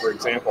things. So, for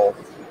example,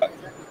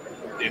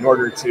 in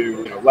order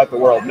to let the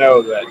world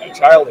know that a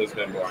child has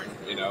been born,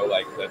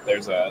 that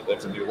there's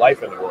a new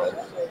life in the world,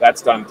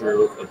 that's done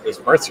through this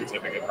birth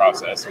certificate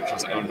process, which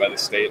is owned by the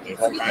state. There's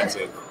all kinds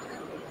of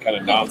kind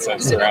of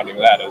nonsense surrounding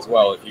that as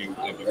well if you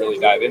really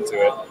dive into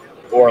it.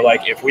 Or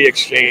if we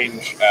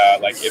exchange,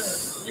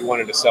 if you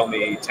wanted to sell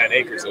me 10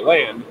 acres of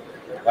land,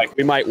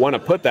 we might want to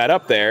put that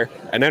up there,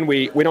 and then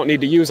we don't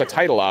need to use a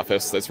title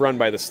office that's run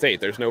by the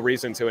state. There's no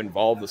reason to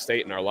involve the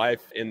state in our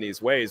life in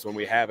these ways when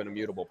we have an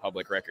immutable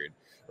public record,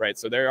 right?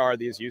 So there are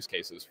these use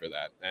cases for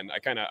that. And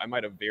I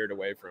might have veered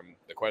away from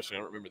the question.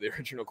 I don't remember the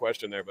original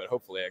question there, but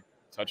hopefully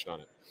touched on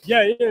it.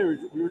 Yeah,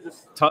 we were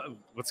just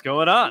what's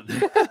going on?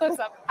 What's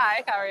up?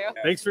 Hi, how are you?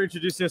 Thanks for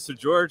introducing us to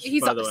George.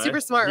 He's by the way. super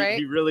smart, He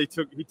right? really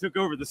took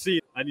over the scene.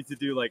 I need to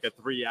do like a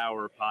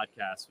 3-hour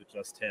podcast with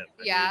just him.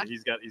 Yeah.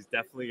 He's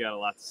definitely got a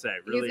lot to say.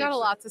 He's got a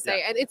lot to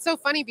say. And it's so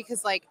funny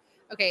because like,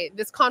 okay,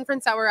 this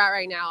conference that we're at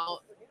right now,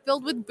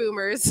 filled with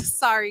boomers.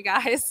 Sorry,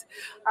 guys.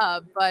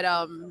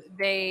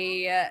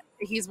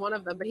 He's one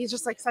of them, but he's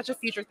just like such a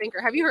future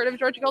thinker. Have you heard of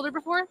George Gilder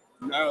before?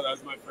 No, that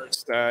was my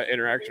first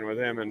interaction with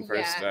him and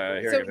first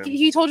hearing So of him.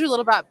 he told you a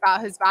little bit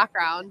about his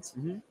background,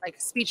 Mm-hmm. like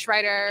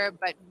speechwriter,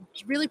 but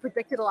really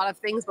predicted a lot of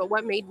things. But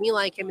what made me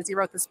like him is he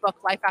wrote this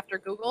book, Life After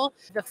Google,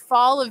 the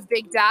fall of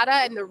big data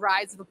and the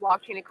rise of the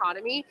blockchain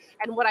economy.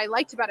 And what I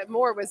liked about it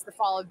more was the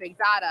fall of big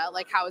data.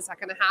 Like, how is that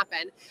going to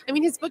happen? I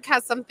mean, his book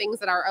has some things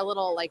that are a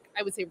little, like,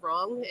 I would say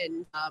wrong.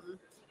 And,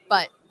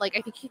 but like,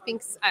 I think he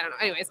thinks, I don't know.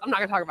 Anyways, I'm not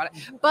going to talk about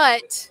it,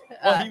 but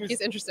he's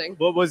interesting.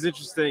 What was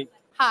interesting?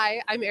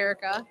 Hi, I'm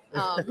Erica.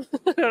 I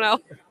don't know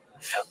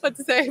what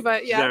to say,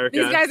 but yeah, Erica.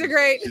 these guys are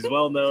great. She's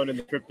well known in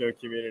the crypto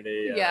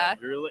community. Yeah.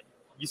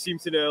 You seem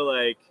to know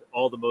like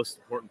all the most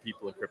important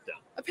people in crypto.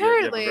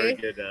 Apparently. You have a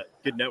very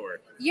good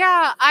network.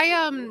 Yeah,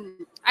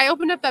 I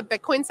opened up that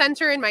Bitcoin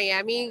Center in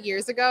Miami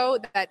years ago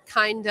that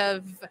kind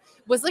of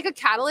was like a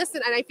catalyst,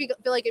 and I feel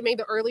like it made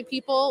the early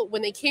people,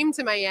 when they came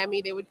to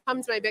Miami, they would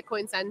come to my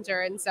Bitcoin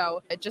Center, and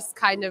so it just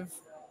kind of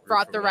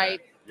brought the right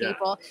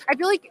people. I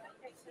feel like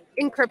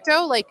in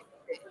crypto, like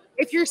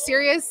if you're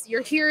serious,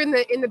 you're here in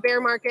the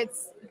bear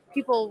markets,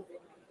 people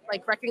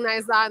like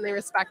recognize that and they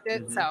respect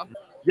it. Mm-hmm. So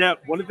yeah,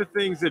 one of the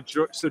things that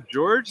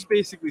George is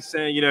basically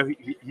saying, you know,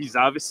 he's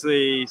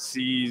obviously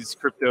sees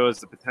crypto as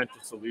the potential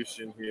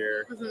solution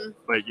here,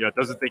 but you know,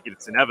 doesn't think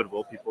it's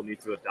inevitable. People need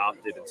to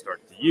adopt it and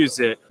start to use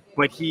it.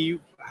 But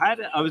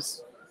I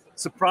was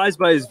surprised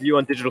by his view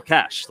on digital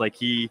cash. Like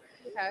he's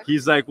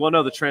like, well,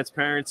 no, the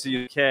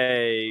transparency,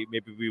 okay,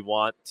 maybe we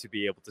want to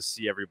be able to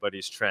see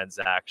everybody's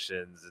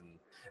transactions, and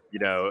you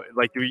know,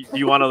 like do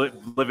you want to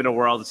live in a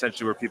world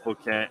essentially where people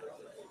can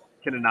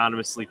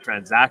anonymously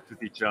transact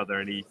with each other?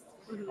 And he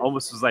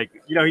almost was like,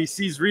 you know, he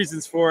sees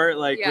reasons for it,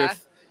 like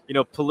with, you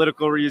know,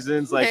 political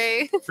reasons,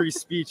 like free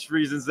speech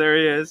reasons. There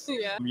he is,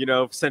 you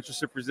know,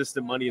 censorship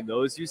resistant money in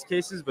those use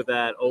cases, but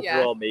that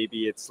overall,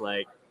 maybe it's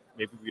like,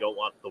 maybe we don't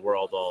want the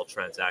world all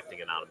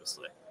transacting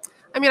anonymously.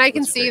 I mean, I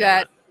can see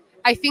that.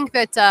 I think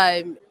that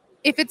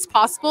if it's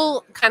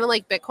possible, kind of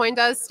like Bitcoin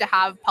does, to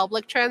have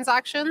public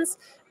transactions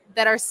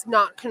that are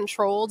not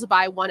controlled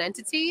by one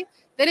entity,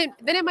 then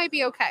it might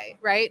be okay,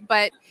 right?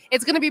 But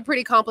it's going to be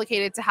pretty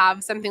complicated to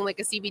have something like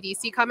a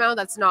CBDC come out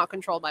that's not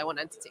controlled by one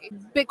entity.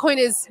 Bitcoin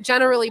is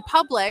generally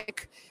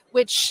public,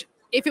 which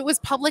if it was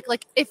public,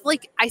 like if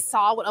like I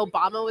saw what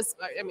Obama was,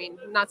 I mean,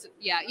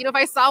 you know, if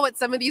I saw what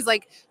some of these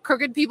like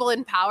crooked people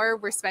in power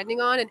were spending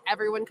on and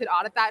everyone could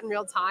audit that in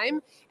real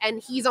time,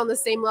 and he's on the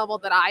same level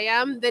that I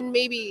am, then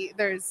maybe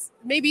there's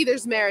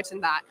merit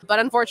in that. But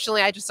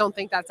unfortunately, I just don't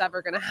think that's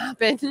ever going to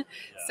happen. Yeah.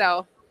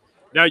 So.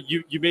 Now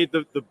you made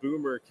the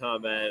boomer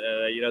comment.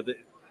 You know, there's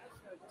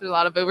a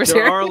lot of boomers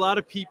there here. are a lot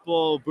of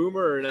people,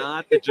 boomer or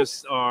not, that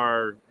just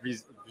are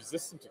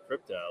resistant to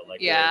crypto, like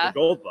the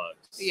gold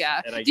bugs.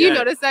 Yeah. Do you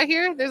notice that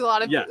here? There's a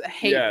lot of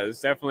hate. Yeah,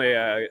 there's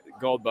definitely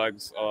gold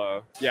bugs.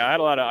 I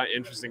had a lot of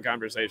interesting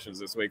conversations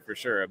this week for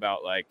sure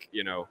about like,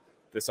 you know,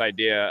 this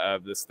idea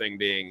of this thing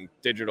being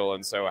digital,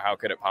 and so how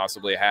could it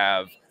possibly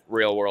have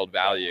real world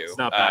value? It's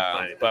not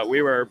backed but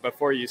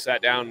before you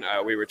sat down,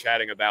 we were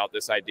chatting about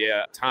this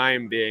idea,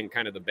 time being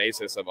kind of the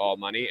basis of all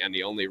money and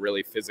the only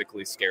really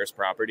physically scarce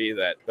property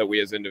that we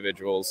as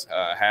individuals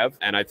have.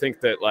 And I think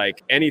that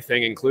like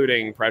anything,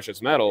 including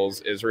precious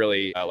metals, is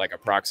really like a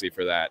proxy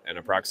for that, and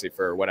a proxy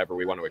for whatever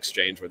we want to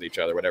exchange with each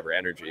other, whatever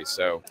energy.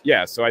 So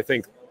so I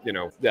think, you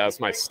know, that's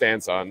my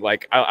stance on,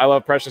 like, I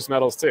love precious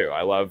metals too.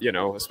 I love, you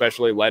know,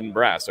 especially lead and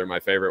brass are my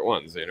favorite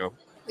ones, you know?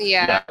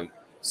 Yeah.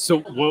 So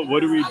what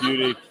do we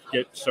do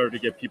to start to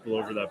get people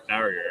over that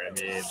barrier? I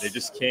mean, they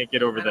just can't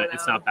get over that.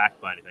 It's not backed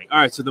by anything. All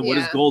right. So then what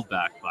is gold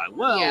backed by?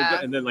 Well,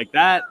 and then like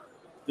that,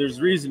 there's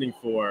reasoning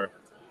for,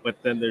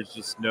 but then there's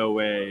just no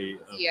way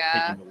of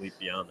taking the leap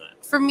beyond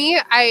that. For me,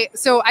 I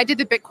did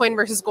the Bitcoin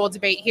versus gold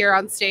debate here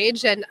on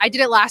stage, and I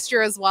did it last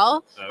year as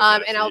well.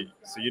 Okay,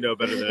 so you know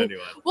better than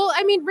anyone. Well,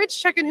 I mean,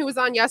 Rich Chicken, who was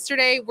on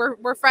yesterday,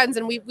 we're friends,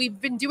 and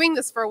we've been doing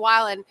this for a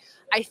while, and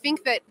I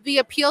think that the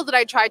appeal that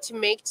I try to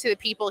make to the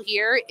people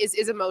here is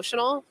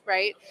emotional,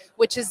 right?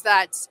 Which is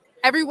that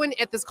everyone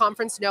at this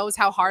conference knows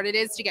how hard it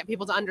is to get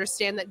people to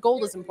understand that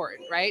gold is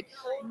important, right?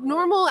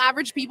 Normal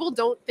average people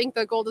don't think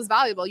that gold is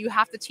valuable. You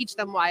have to teach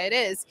them why it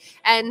is.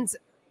 And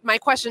my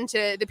question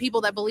to the people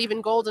that believe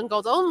in gold and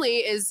gold only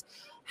is,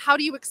 how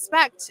do you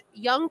expect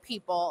young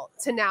people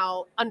to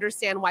now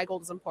understand why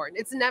gold is important?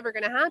 It's never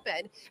going to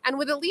happen. And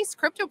with at least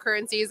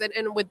cryptocurrencies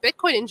and with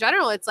Bitcoin in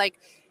general, it's like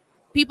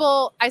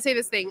people, I say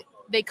this thing,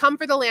 they come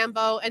for the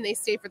Lambo and they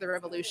stay for the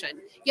revolution.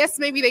 Yes,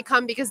 maybe they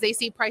come because they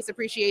see price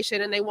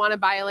appreciation and they want to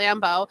buy a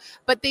Lambo,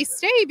 but they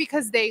stay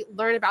because they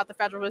learn about the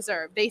Federal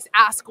Reserve. They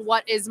ask,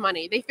 what is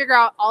money? They figure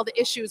out all the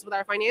issues with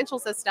our financial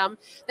system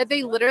that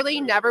they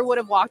literally never would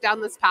have walked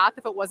down this path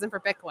if it wasn't for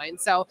Bitcoin.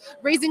 So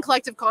raising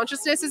collective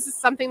consciousness is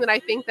something that I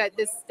think that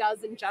this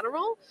does in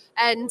general.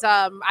 And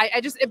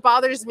it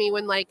bothers me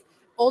when like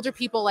older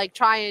people like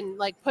try and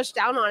like push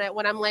down on it,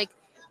 when I'm like,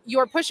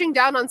 you're pushing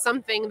down on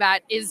something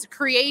that is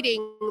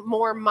creating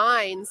more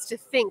minds to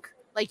think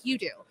like you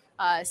do.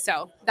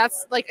 So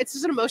that's like, it's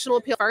just an emotional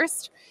appeal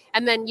first.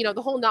 And then, you know,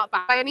 the whole not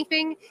buy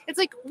anything. It's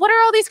like, what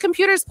are all these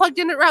computers plugged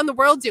in around the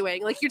world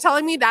doing? Like, you're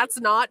telling me that's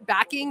not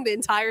backing the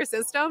entire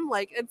system?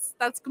 Like,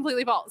 that's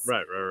completely false.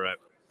 Right.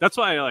 That's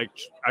why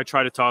I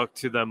try to talk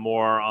to them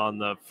more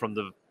from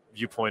the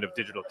viewpoint of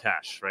digital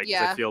cash, right? 'Cause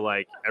Yeah. I feel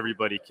like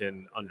everybody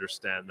can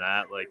understand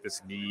that, like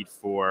this need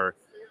for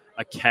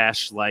a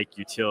cash-like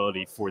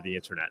utility for the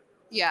internet.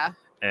 Yeah.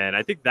 And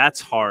I think that's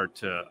hard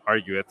to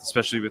argue with,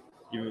 especially with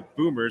even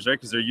boomers, right?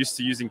 Because they're used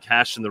to using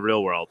cash in the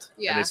real world,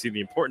 Yeah. and they see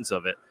the importance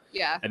of it.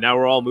 Yeah. And now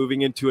we're all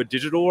moving into a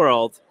digital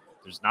world.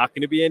 There's not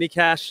going to be any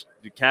cash.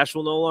 The cash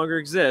will no longer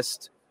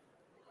exist.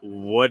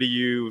 What do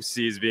you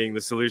see as being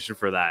the solution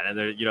for that? And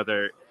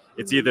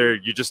it's either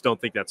you just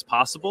don't think that's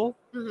possible,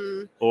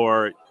 Mm-hmm.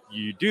 or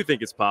you do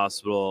think it's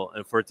possible,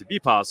 and for it to be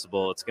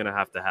possible, it's going to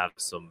have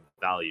some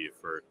value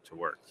for it to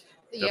work.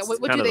 Yeah. That's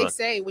What kind do of they the-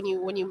 say when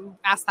you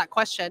ask that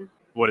question?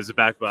 What is it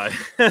backed by?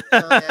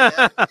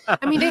 yeah.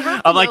 I mean, they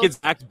have to I'm like, know- it's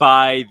backed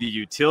by the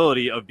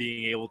utility of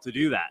being able to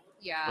do that.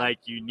 Yeah. Like,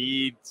 you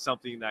need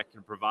something that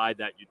can provide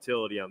that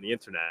utility on the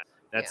internet.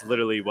 That's Yeah.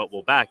 literally what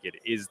will back it,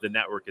 is the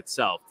network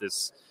itself.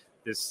 This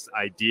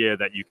idea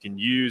that you can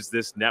use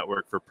this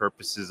network for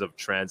purposes of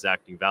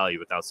transacting value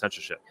without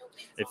censorship.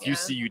 If you Yeah.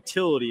 see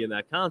utility in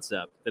that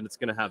concept, then it's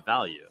going to have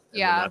value. And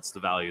Yeah. then that's the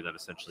value that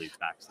essentially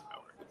backs the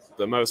network.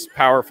 The most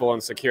powerful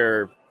and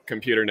secure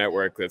computer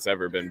network that's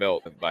ever been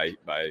built by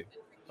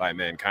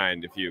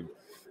mankind.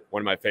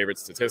 One of my favorite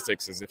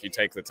statistics is if you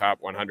take the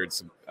top 100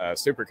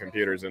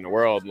 supercomputers in the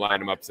world and line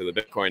them up to the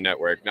Bitcoin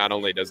network, not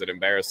only does it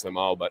embarrass them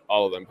all, but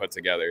all of them put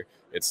together,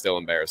 it still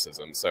embarrasses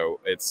them. So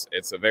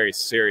it's a very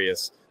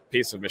serious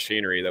piece of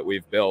machinery that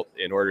we've built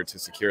in order to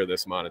secure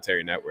this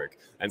monetary network.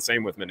 And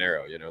same with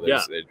Monero.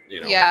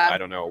 Yeah. I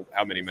don't know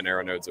how many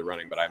Monero nodes are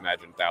running, but I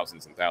imagine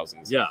thousands and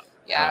thousands. Yeah.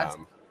 Yeah.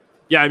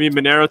 Yeah, I mean,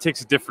 Monero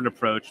takes a different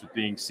approach with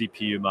being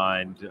CPU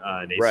mined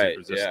and ASIC Right,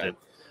 resistant.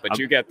 But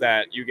you get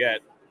that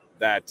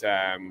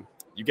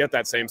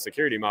same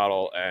security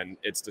model, and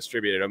it's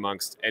distributed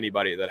amongst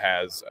anybody that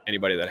has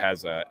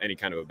any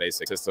kind of a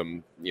basic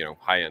system,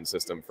 high-end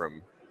system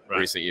from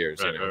recent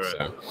years. Right.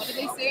 So What did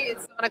they say?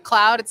 It's not a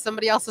cloud. It's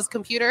somebody else's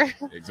computer.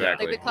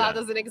 exactly. Like the cloud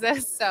doesn't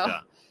exist. So Yeah.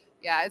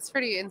 yeah, it's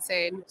pretty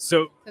insane.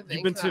 So to you've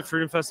think been to about.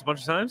 Freedom Fest a bunch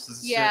of times?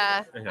 Is this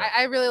Yeah, it?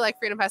 I really like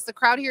Freedom Fest. The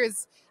crowd here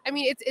is, I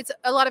mean, it's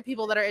a lot of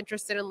people that are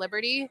interested in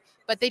liberty,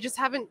 but they just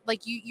haven't, like,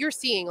 you're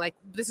seeing, like,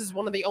 this is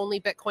one of the only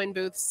Bitcoin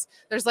booths.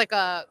 There's like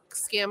a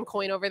scam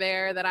coin over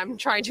there that I'm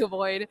trying to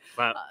avoid.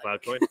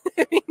 Cloudcoin?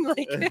 I mean,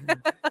 like,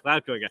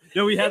 Cloudcoin guy.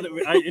 No,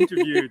 I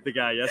interviewed the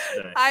guy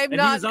yesterday. I'm and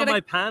not he was on gonna-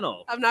 my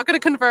panel. I'm not going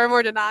to confirm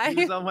or deny. He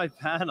was on my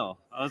panel.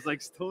 I was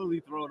like totally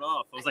thrown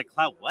off. I was like,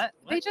 Cloud, what?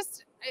 They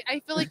just,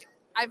 I feel like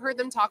I've heard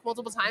them talk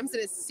multiple times,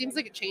 and it seems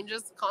like it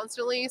changes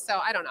constantly. So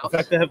I don't know. In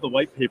fact, they have the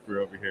white paper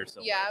over here.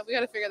 So Yeah, we got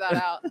to figure that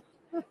out.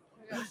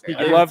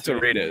 I'd love to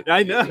read it.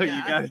 I know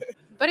Yeah. you got.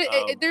 But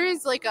there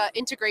is like a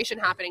integration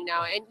happening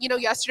now. And,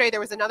 yesterday there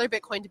was another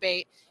Bitcoin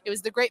debate. It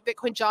was the great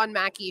Bitcoin John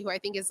Mackey, who I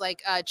think is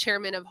like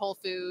chairman of Whole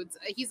Foods.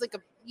 He's like a,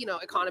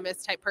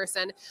 economist type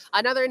person.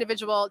 Another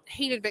individual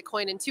hated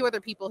Bitcoin, and two other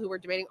people who were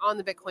debating on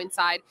the Bitcoin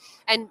side.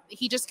 And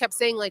he just kept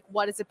saying, like,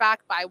 what is it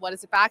backed by? What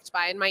is it backed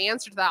by? And my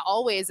answer to that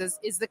always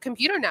is the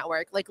computer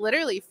network, like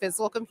literally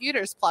physical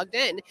computers plugged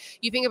in.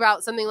 You think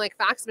about something like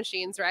fax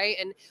machines, right?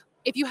 And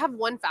if you have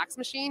one fax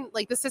machine,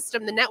 like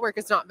the network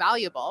is not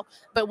valuable.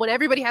 But when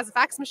everybody has a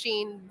fax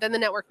machine, then the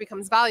network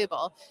becomes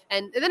valuable.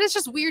 And then it's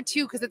just weird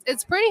too, because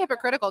it's pretty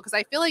hypocritical, because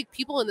I feel like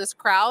people in this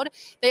crowd,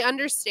 they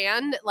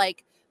understand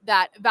like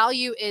that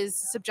value is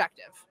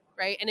subjective,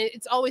 right? And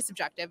it's always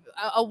subjective.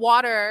 A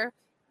water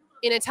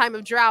in a time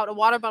of drought, a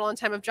water bottle in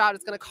time of drought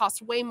is going to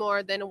cost way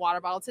more than a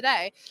water bottle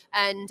today.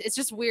 And it's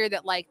just weird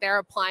that like they're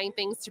applying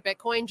things to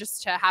Bitcoin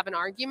just to have an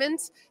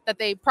argument that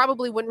they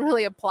probably wouldn't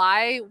really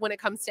apply when it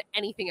comes to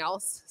anything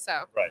else.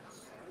 So, Right.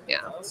 Yeah.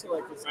 I also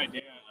like this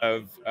idea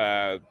of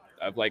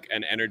like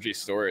an energy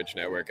storage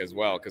network as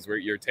well, because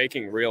you're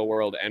taking real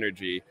world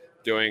energy,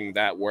 doing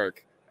that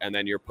work, and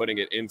then you're putting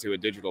it into a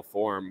digital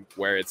form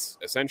where it's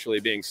essentially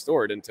being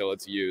stored until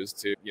it's used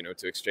to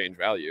exchange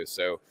value.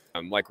 So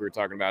like we were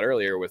talking about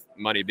earlier with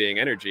money being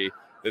energy,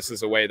 this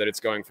is a way that it's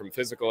going from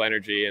physical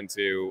energy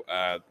into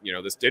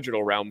this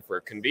digital realm for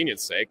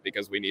convenience sake,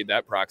 because we need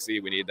that proxy,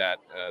 we need that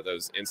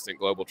those instant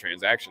global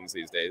transactions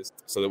these days,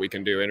 so that we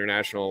can do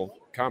international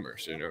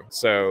commerce.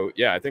 So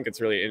yeah, I think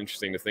it's really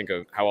interesting to think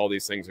of how all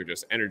these things are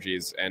just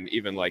energies, and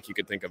even like you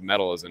could think of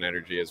metal as an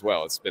energy as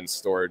well. It's been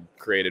stored,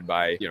 created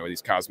by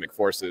these cosmic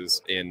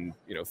forces in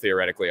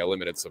theoretically a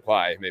limited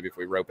supply. Maybe if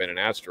we rope in an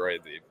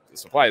asteroid, the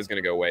supply is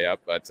going to go way up,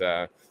 but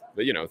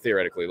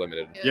theoretically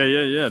limited.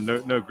 Yeah.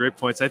 No, great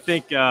points. I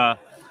think I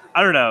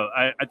don't know.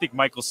 I think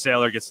Michael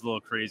Saylor gets a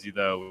little crazy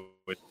though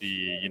with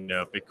the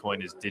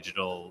Bitcoin is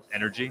digital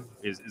energy.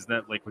 Is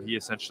that like what he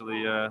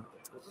essentially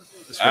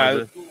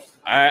described it?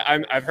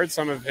 I've heard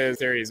some of his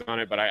theories on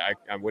it, but I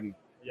wouldn't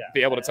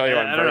be able to tell you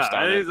I'm versed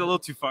on it. I think it's a little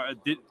too far.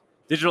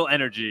 Digital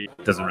energy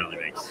doesn't really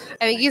make sense.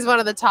 I think he's one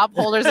of the top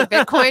holders of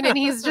Bitcoin, and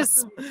he's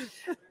just,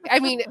 I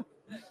mean,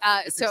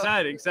 it's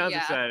exciting. Sounds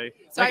exciting.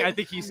 So I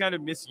think he's kind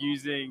of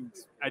misusing.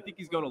 I think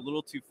he's going a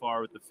little too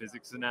far with the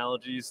physics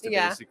analogies to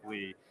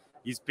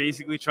he's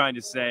basically trying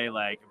to say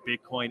like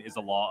Bitcoin is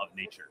a law of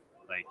nature.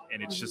 Like,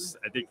 and it's just,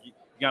 I think you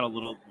got a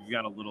little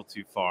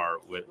too far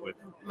with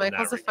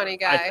Michael's a funny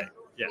guy.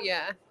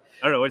 Yeah.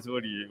 I don't know. What's your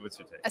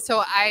take?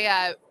 So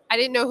I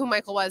didn't know who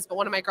Michael was, but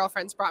one of my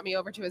girlfriends brought me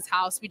over to his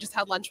house. We just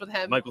had lunch with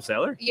him. Michael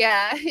Saylor?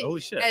 Yeah.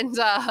 Holy shit. And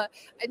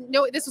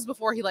no, this was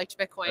before he liked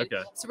Bitcoin.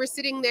 Okay. So we're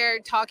sitting there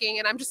talking,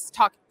 and I'm just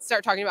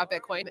start talking about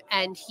Bitcoin,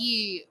 and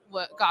he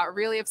got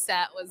really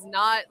upset, was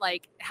not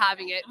like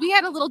having it. We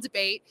had a little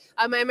debate.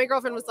 And my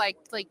girlfriend was like,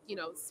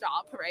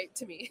 stop, right,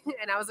 to me.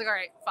 And I was like, all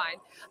right, fine.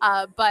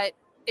 But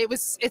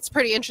it's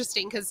pretty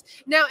interesting because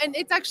now, and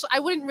it's actually, I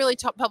wouldn't really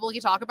publicly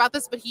talk about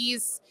this, but he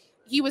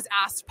was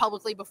asked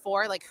publicly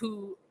before, like,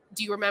 who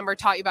do you remember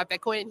taught you about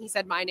Bitcoin? And he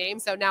said my name.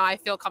 So now I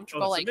feel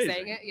comfortable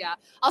saying it. Yeah.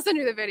 I'll send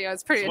you the video.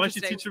 It's pretty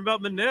interesting. Why don't you teach him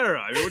about Monero?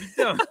 I mean, what are you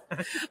doing?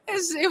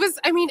 It was,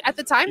 I mean, at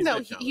the time though,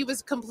 he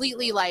was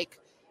completely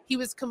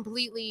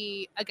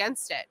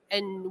against it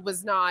and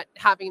was not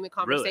having the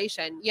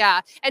conversation. Really? Yeah.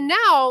 And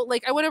now,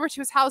 like, I went over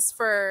to his house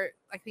for,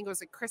 I think it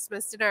was a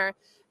Christmas dinner,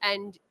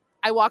 and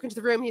I walk into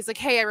the room. He's like,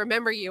 "Hey, I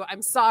remember you.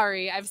 I'm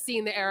sorry. I've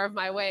seen the error of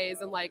my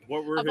ways." And like,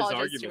 what were his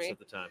arguments at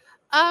the time?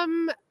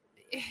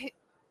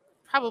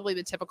 Probably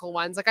the typical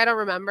ones. Like, I don't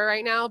remember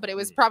right now, but it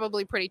was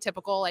probably pretty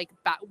typical. Like,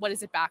 what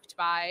is it backed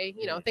by?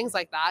 Things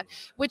like that.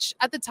 Which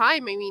at the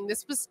time, I mean,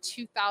 this was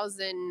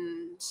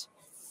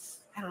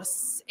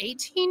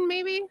 2018,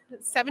 maybe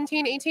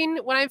 17, 18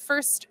 when I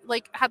first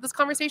had this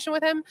conversation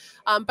with him.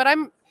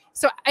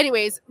 So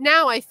anyways,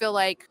 now I feel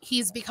like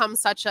he's become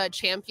such a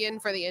champion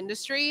for the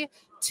industry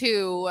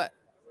to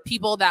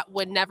people that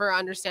would never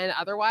understand it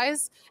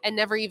otherwise and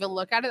never even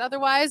look at it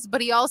otherwise. But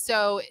he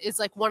also is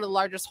like one of the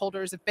largest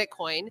holders of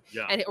Bitcoin,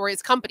 or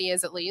his company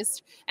is at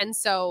least. And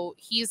so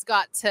he's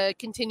got to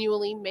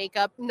continually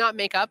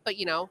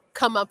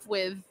come up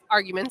with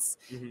arguments.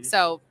 Mm-hmm.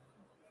 So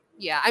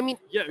yeah, I mean,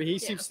 he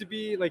seems to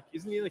be like,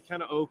 isn't he like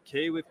kind of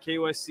okay with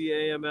KYC,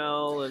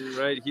 AML, and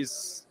right?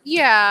 He's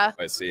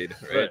KYC,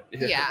 right?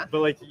 Yeah. But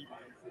like,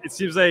 it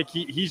seems like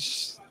he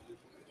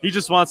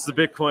just wants the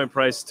Bitcoin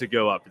price to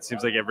go up. It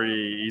seems like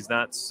he's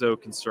not so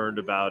concerned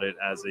about it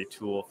as a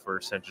tool for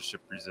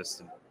censorship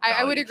resistant.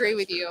 I would agree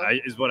with you.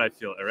 Is what I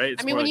feel, right?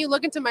 I mean, when you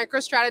look into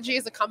MicroStrategy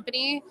as a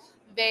company,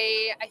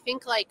 I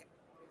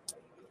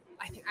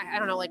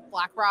don't know, like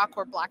BlackRock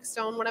or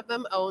Blackstone, one of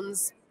them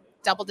owns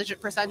low double-digit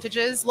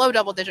percentages.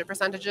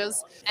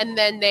 And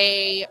then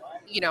they,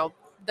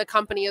 the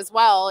company as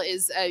well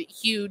is a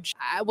huge,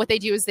 what they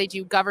do is they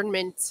do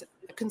government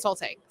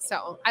consulting.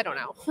 So I don't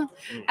know.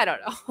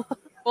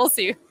 We'll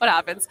see what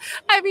happens.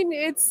 I mean,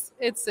 it's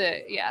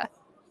yeah.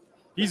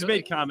 He's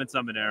made comments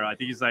on Monero. I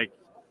think he's like,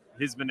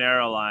 his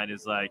Monero line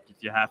is like, if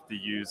you have to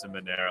use a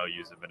Monero,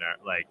 use a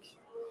Monero. Like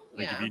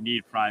if you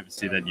need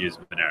privacy, then use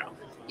Monero.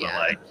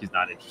 Yeah. But he's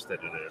not interested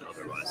in it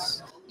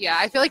otherwise. Yeah,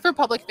 I feel like for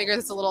public figures,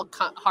 it's a little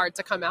hard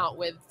to come out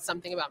with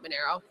something about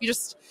Monero. You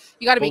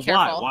got to be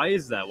careful. Why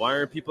is that? Why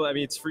aren't people? I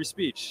mean, it's free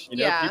speech.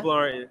 People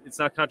aren't. It's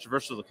not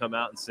controversial to come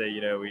out and say,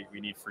 we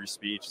need free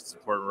speech. It's an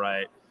important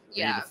right.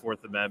 We need the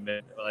Fourth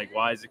Amendment. Like,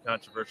 why is it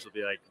controversial to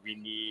be like, we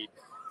need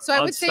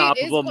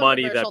unstoppable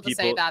money that people? To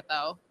say that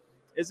though.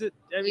 Is it?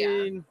 I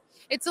mean,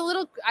 it's a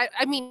little.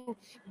 I mean,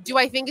 do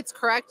I think it's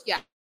correct? Yeah,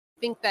 I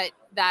think that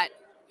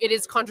it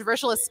is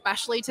controversial,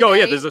 especially today. Oh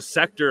yeah, there's a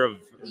sector of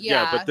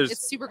but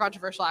it's super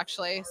controversial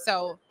actually.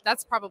 So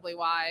that's probably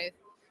why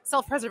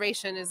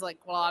self-preservation is like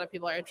what a lot of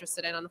people are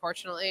interested in,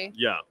 unfortunately.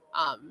 Yeah.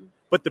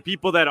 But the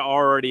people that are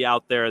already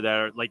out there that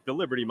are like the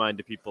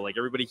liberty-minded people, like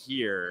everybody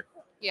here.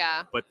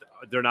 Yeah. But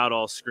they're not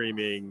all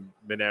screaming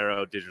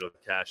Monero, digital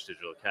cash.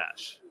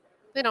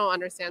 They don't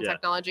understand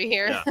technology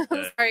here. Yeah.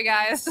 Sorry,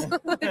 guys.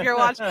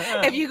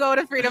 If you go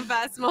to Freedom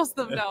Fest, most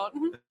of them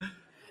don't.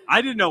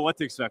 I didn't know what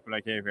to expect when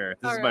I came here.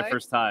 This is my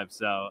first time,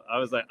 so I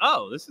was like,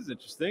 "Oh, this is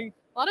interesting."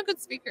 A lot of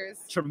good speakers.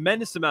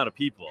 Tremendous amount of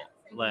people.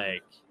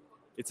 Like,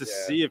 it's a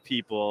sea of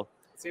people.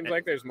 It seems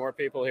like there's more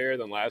people here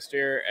than last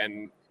year,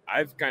 and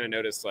I've kind of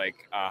noticed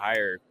like a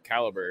higher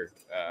caliber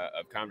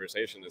of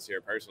conversation this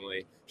year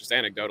personally, just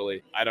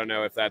anecdotally. I don't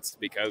know if that's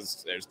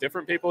because there's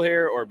different people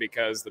here or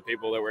because the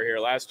people that were here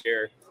last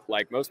year,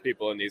 like most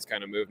people in these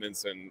kind of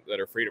movements and that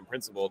are freedom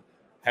principled,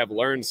 have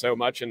learned so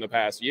much in the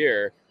past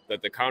year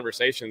that the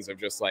conversations have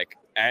just like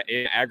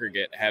in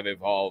aggregate have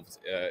evolved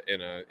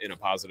in a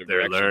positive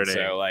direction. Learning.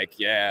 So like,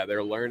 yeah,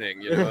 they're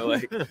learning, you know,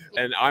 like,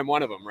 and I'm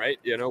one of them, right?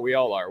 You know, we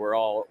all are. We're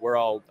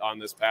all on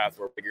this path.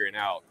 We're figuring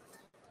out,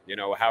 you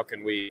know, how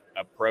can we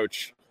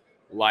approach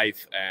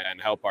life and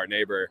help our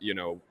neighbor, you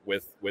know,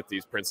 with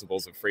these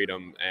principles of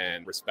freedom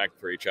and respect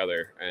for each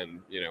other,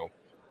 and you know,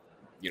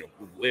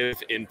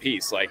 live in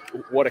peace. Like,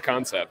 what a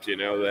concept, you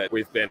know, that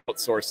we've been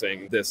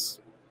outsourcing this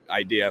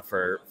idea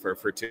for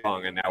too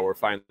long, and now we're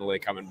finally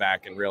coming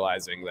back and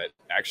realizing that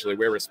actually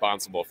we're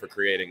responsible for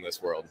creating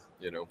this world,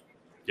 you know.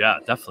 Yeah,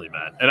 definitely,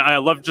 man. And I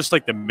love just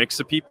like the mix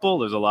of people.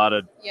 There's a lot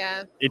of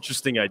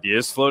interesting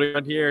ideas floating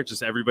on here.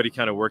 Just everybody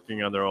kind of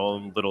working on their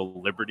own little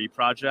liberty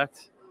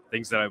project,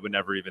 things that I would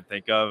never even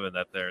think of, and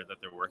that they're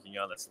working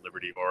on that's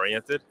liberty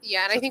oriented.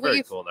 Yeah, and so I think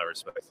very cool in that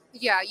respect.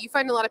 Yeah, you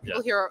find a lot of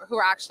people here who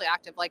are actually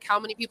active. Like, how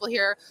many people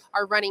here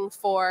are running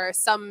for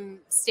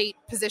some state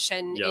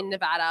position in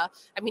Nevada?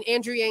 I mean,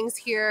 Andrew Yang's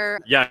here.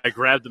 Yeah, I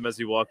grabbed him as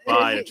he walked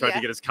by and tried to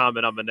get his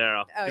comment on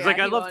Monero. He's like,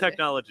 I love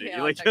technology. He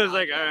was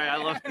like, all right, I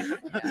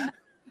love.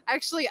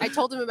 Actually, I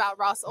told him about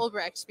Ross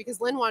Ulbricht because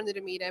Lynn wanted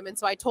to meet him. And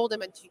so I told him,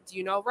 do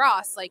you know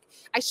Ross? Like,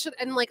 I should,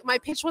 and like my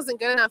pitch wasn't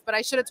good enough, but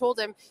I should have told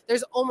him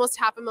there's almost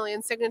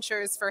 500,000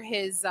 signatures for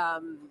his,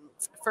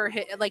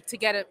 like to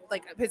get it,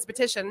 like his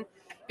petition,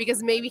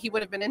 because maybe he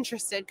would have been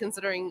interested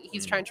considering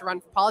he's trying to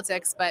run for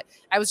politics. But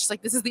I was just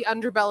like, this is the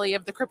underbelly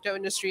of the crypto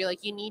industry.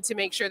 Like, you need to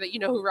make sure that you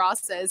know who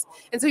Ross is.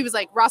 And so he was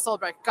like, Ross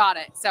Ulbricht, got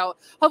it. So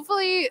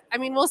hopefully, I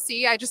mean, we'll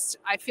see. I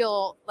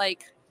feel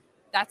like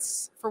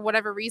that's, for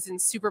whatever reason,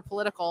 super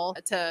political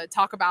to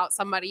talk about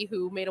somebody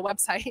who made a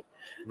website.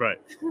 Right.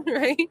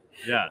 Right?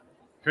 Yeah.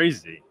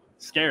 Crazy.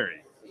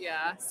 Scary.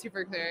 Yeah.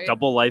 Super scary.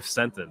 Double life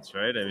sentence,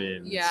 right? I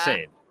mean,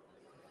 insane.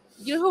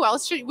 You know who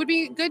else would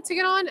be good to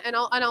get on? And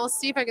I'll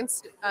see if I can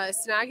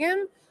snag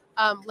him.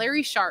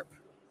 Larry Sharp.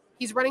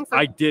 He's running for.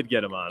 I did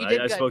get him on.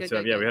 I spoke to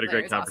him. Yeah, we had a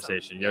great Larry's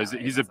conversation. awesome.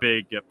 He's a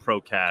big pro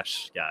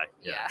cash guy.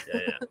 Yeah.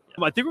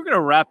 I think we're gonna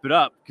wrap it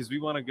up because we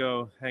want to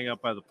go hang out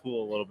by the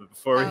pool a little bit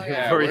before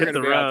we hit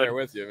the road. Out there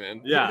with you,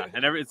 man. Yeah,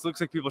 and it looks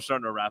like people are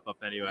starting to wrap up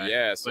anyway.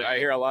 Yeah, so I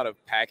hear a lot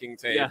of packing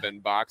tape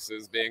and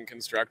boxes being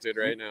constructed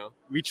right now.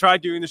 We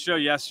tried doing the show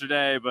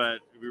yesterday, but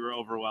we were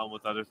overwhelmed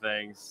with other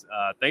things.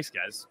 Thanks,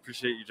 guys.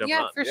 Appreciate you jumping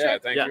on. For sure. Yeah,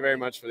 thank you very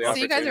much for the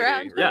opportunity. See you guys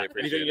around. Really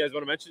Anything you guys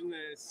want to mention?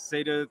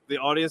 Say to the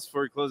audience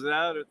before we close it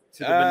out,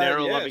 to the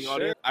Monero loving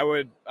audience?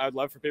 I'd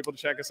love for people to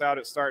check us out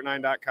at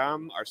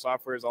start9.com. Our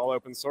software is all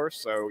open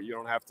source, so you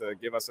don't have to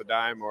give us a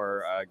dime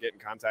or get in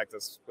contact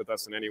with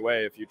us in any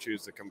way if you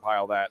choose to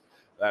compile that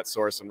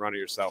source and run it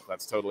yourself.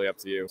 That's totally up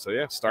to you. So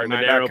yeah, start9.com.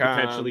 Monero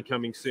potentially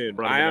coming soon.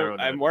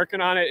 I'm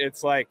working on it.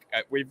 It's like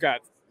we've got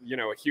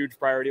a huge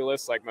priority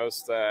list like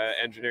most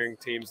engineering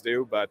teams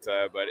do, but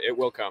it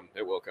will come.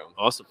 It will come.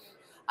 Awesome.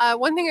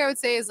 One thing I would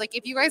say is, like,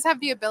 if you guys have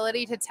the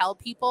ability to tell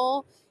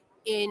people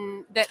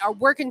that are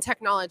work in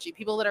technology,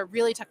 people that are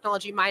really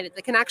technology minded,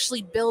 that can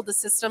actually build the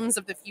systems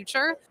of the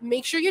future,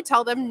 make sure you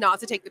tell them not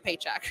to take the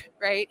paycheck,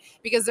 right?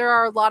 Because there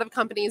are a lot of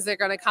companies that are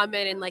going to come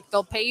in and like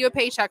they'll pay you a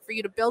paycheck for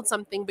you to build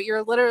something, but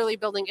you're literally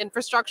building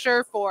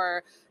infrastructure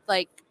for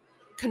like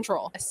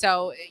control.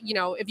 So,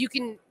 if you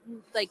can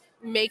like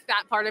make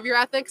that part of your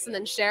ethics and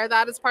then share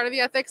that as part of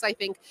the ethics, I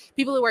think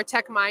people who are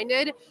tech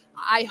minded,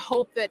 I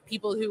hope that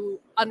people who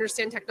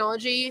understand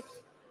technology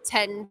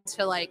tend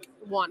to like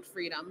want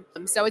freedom.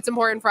 So it's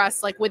important for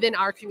us, like within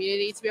our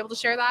community, to be able to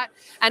share that.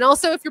 And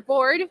also, if you're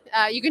bored,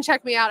 you can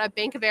check me out at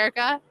Bank of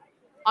Erica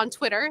on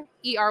Twitter.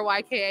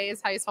 ERYKA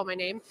is how you spell my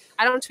name.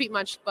 I don't tweet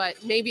much,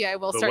 but maybe I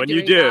will start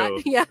doing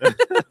that. Yeah.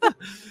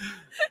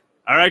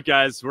 All right,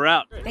 guys, we're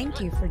out. Thank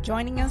you for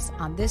joining us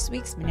on this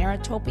week's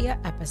Monerotopia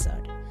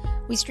episode.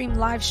 We stream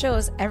live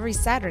shows every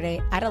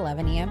Saturday at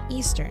 11 a.m.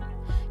 Eastern.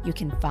 You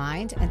can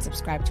find and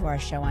subscribe to our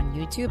show on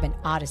YouTube and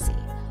Odyssey,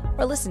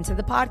 or listen to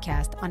the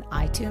podcast on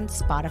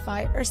iTunes,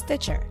 Spotify, or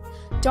Stitcher.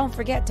 Don't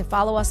forget to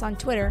follow us on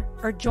Twitter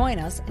or join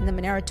us in the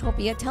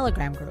Monerotopia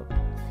Telegram group.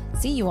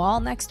 See you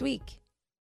all next week.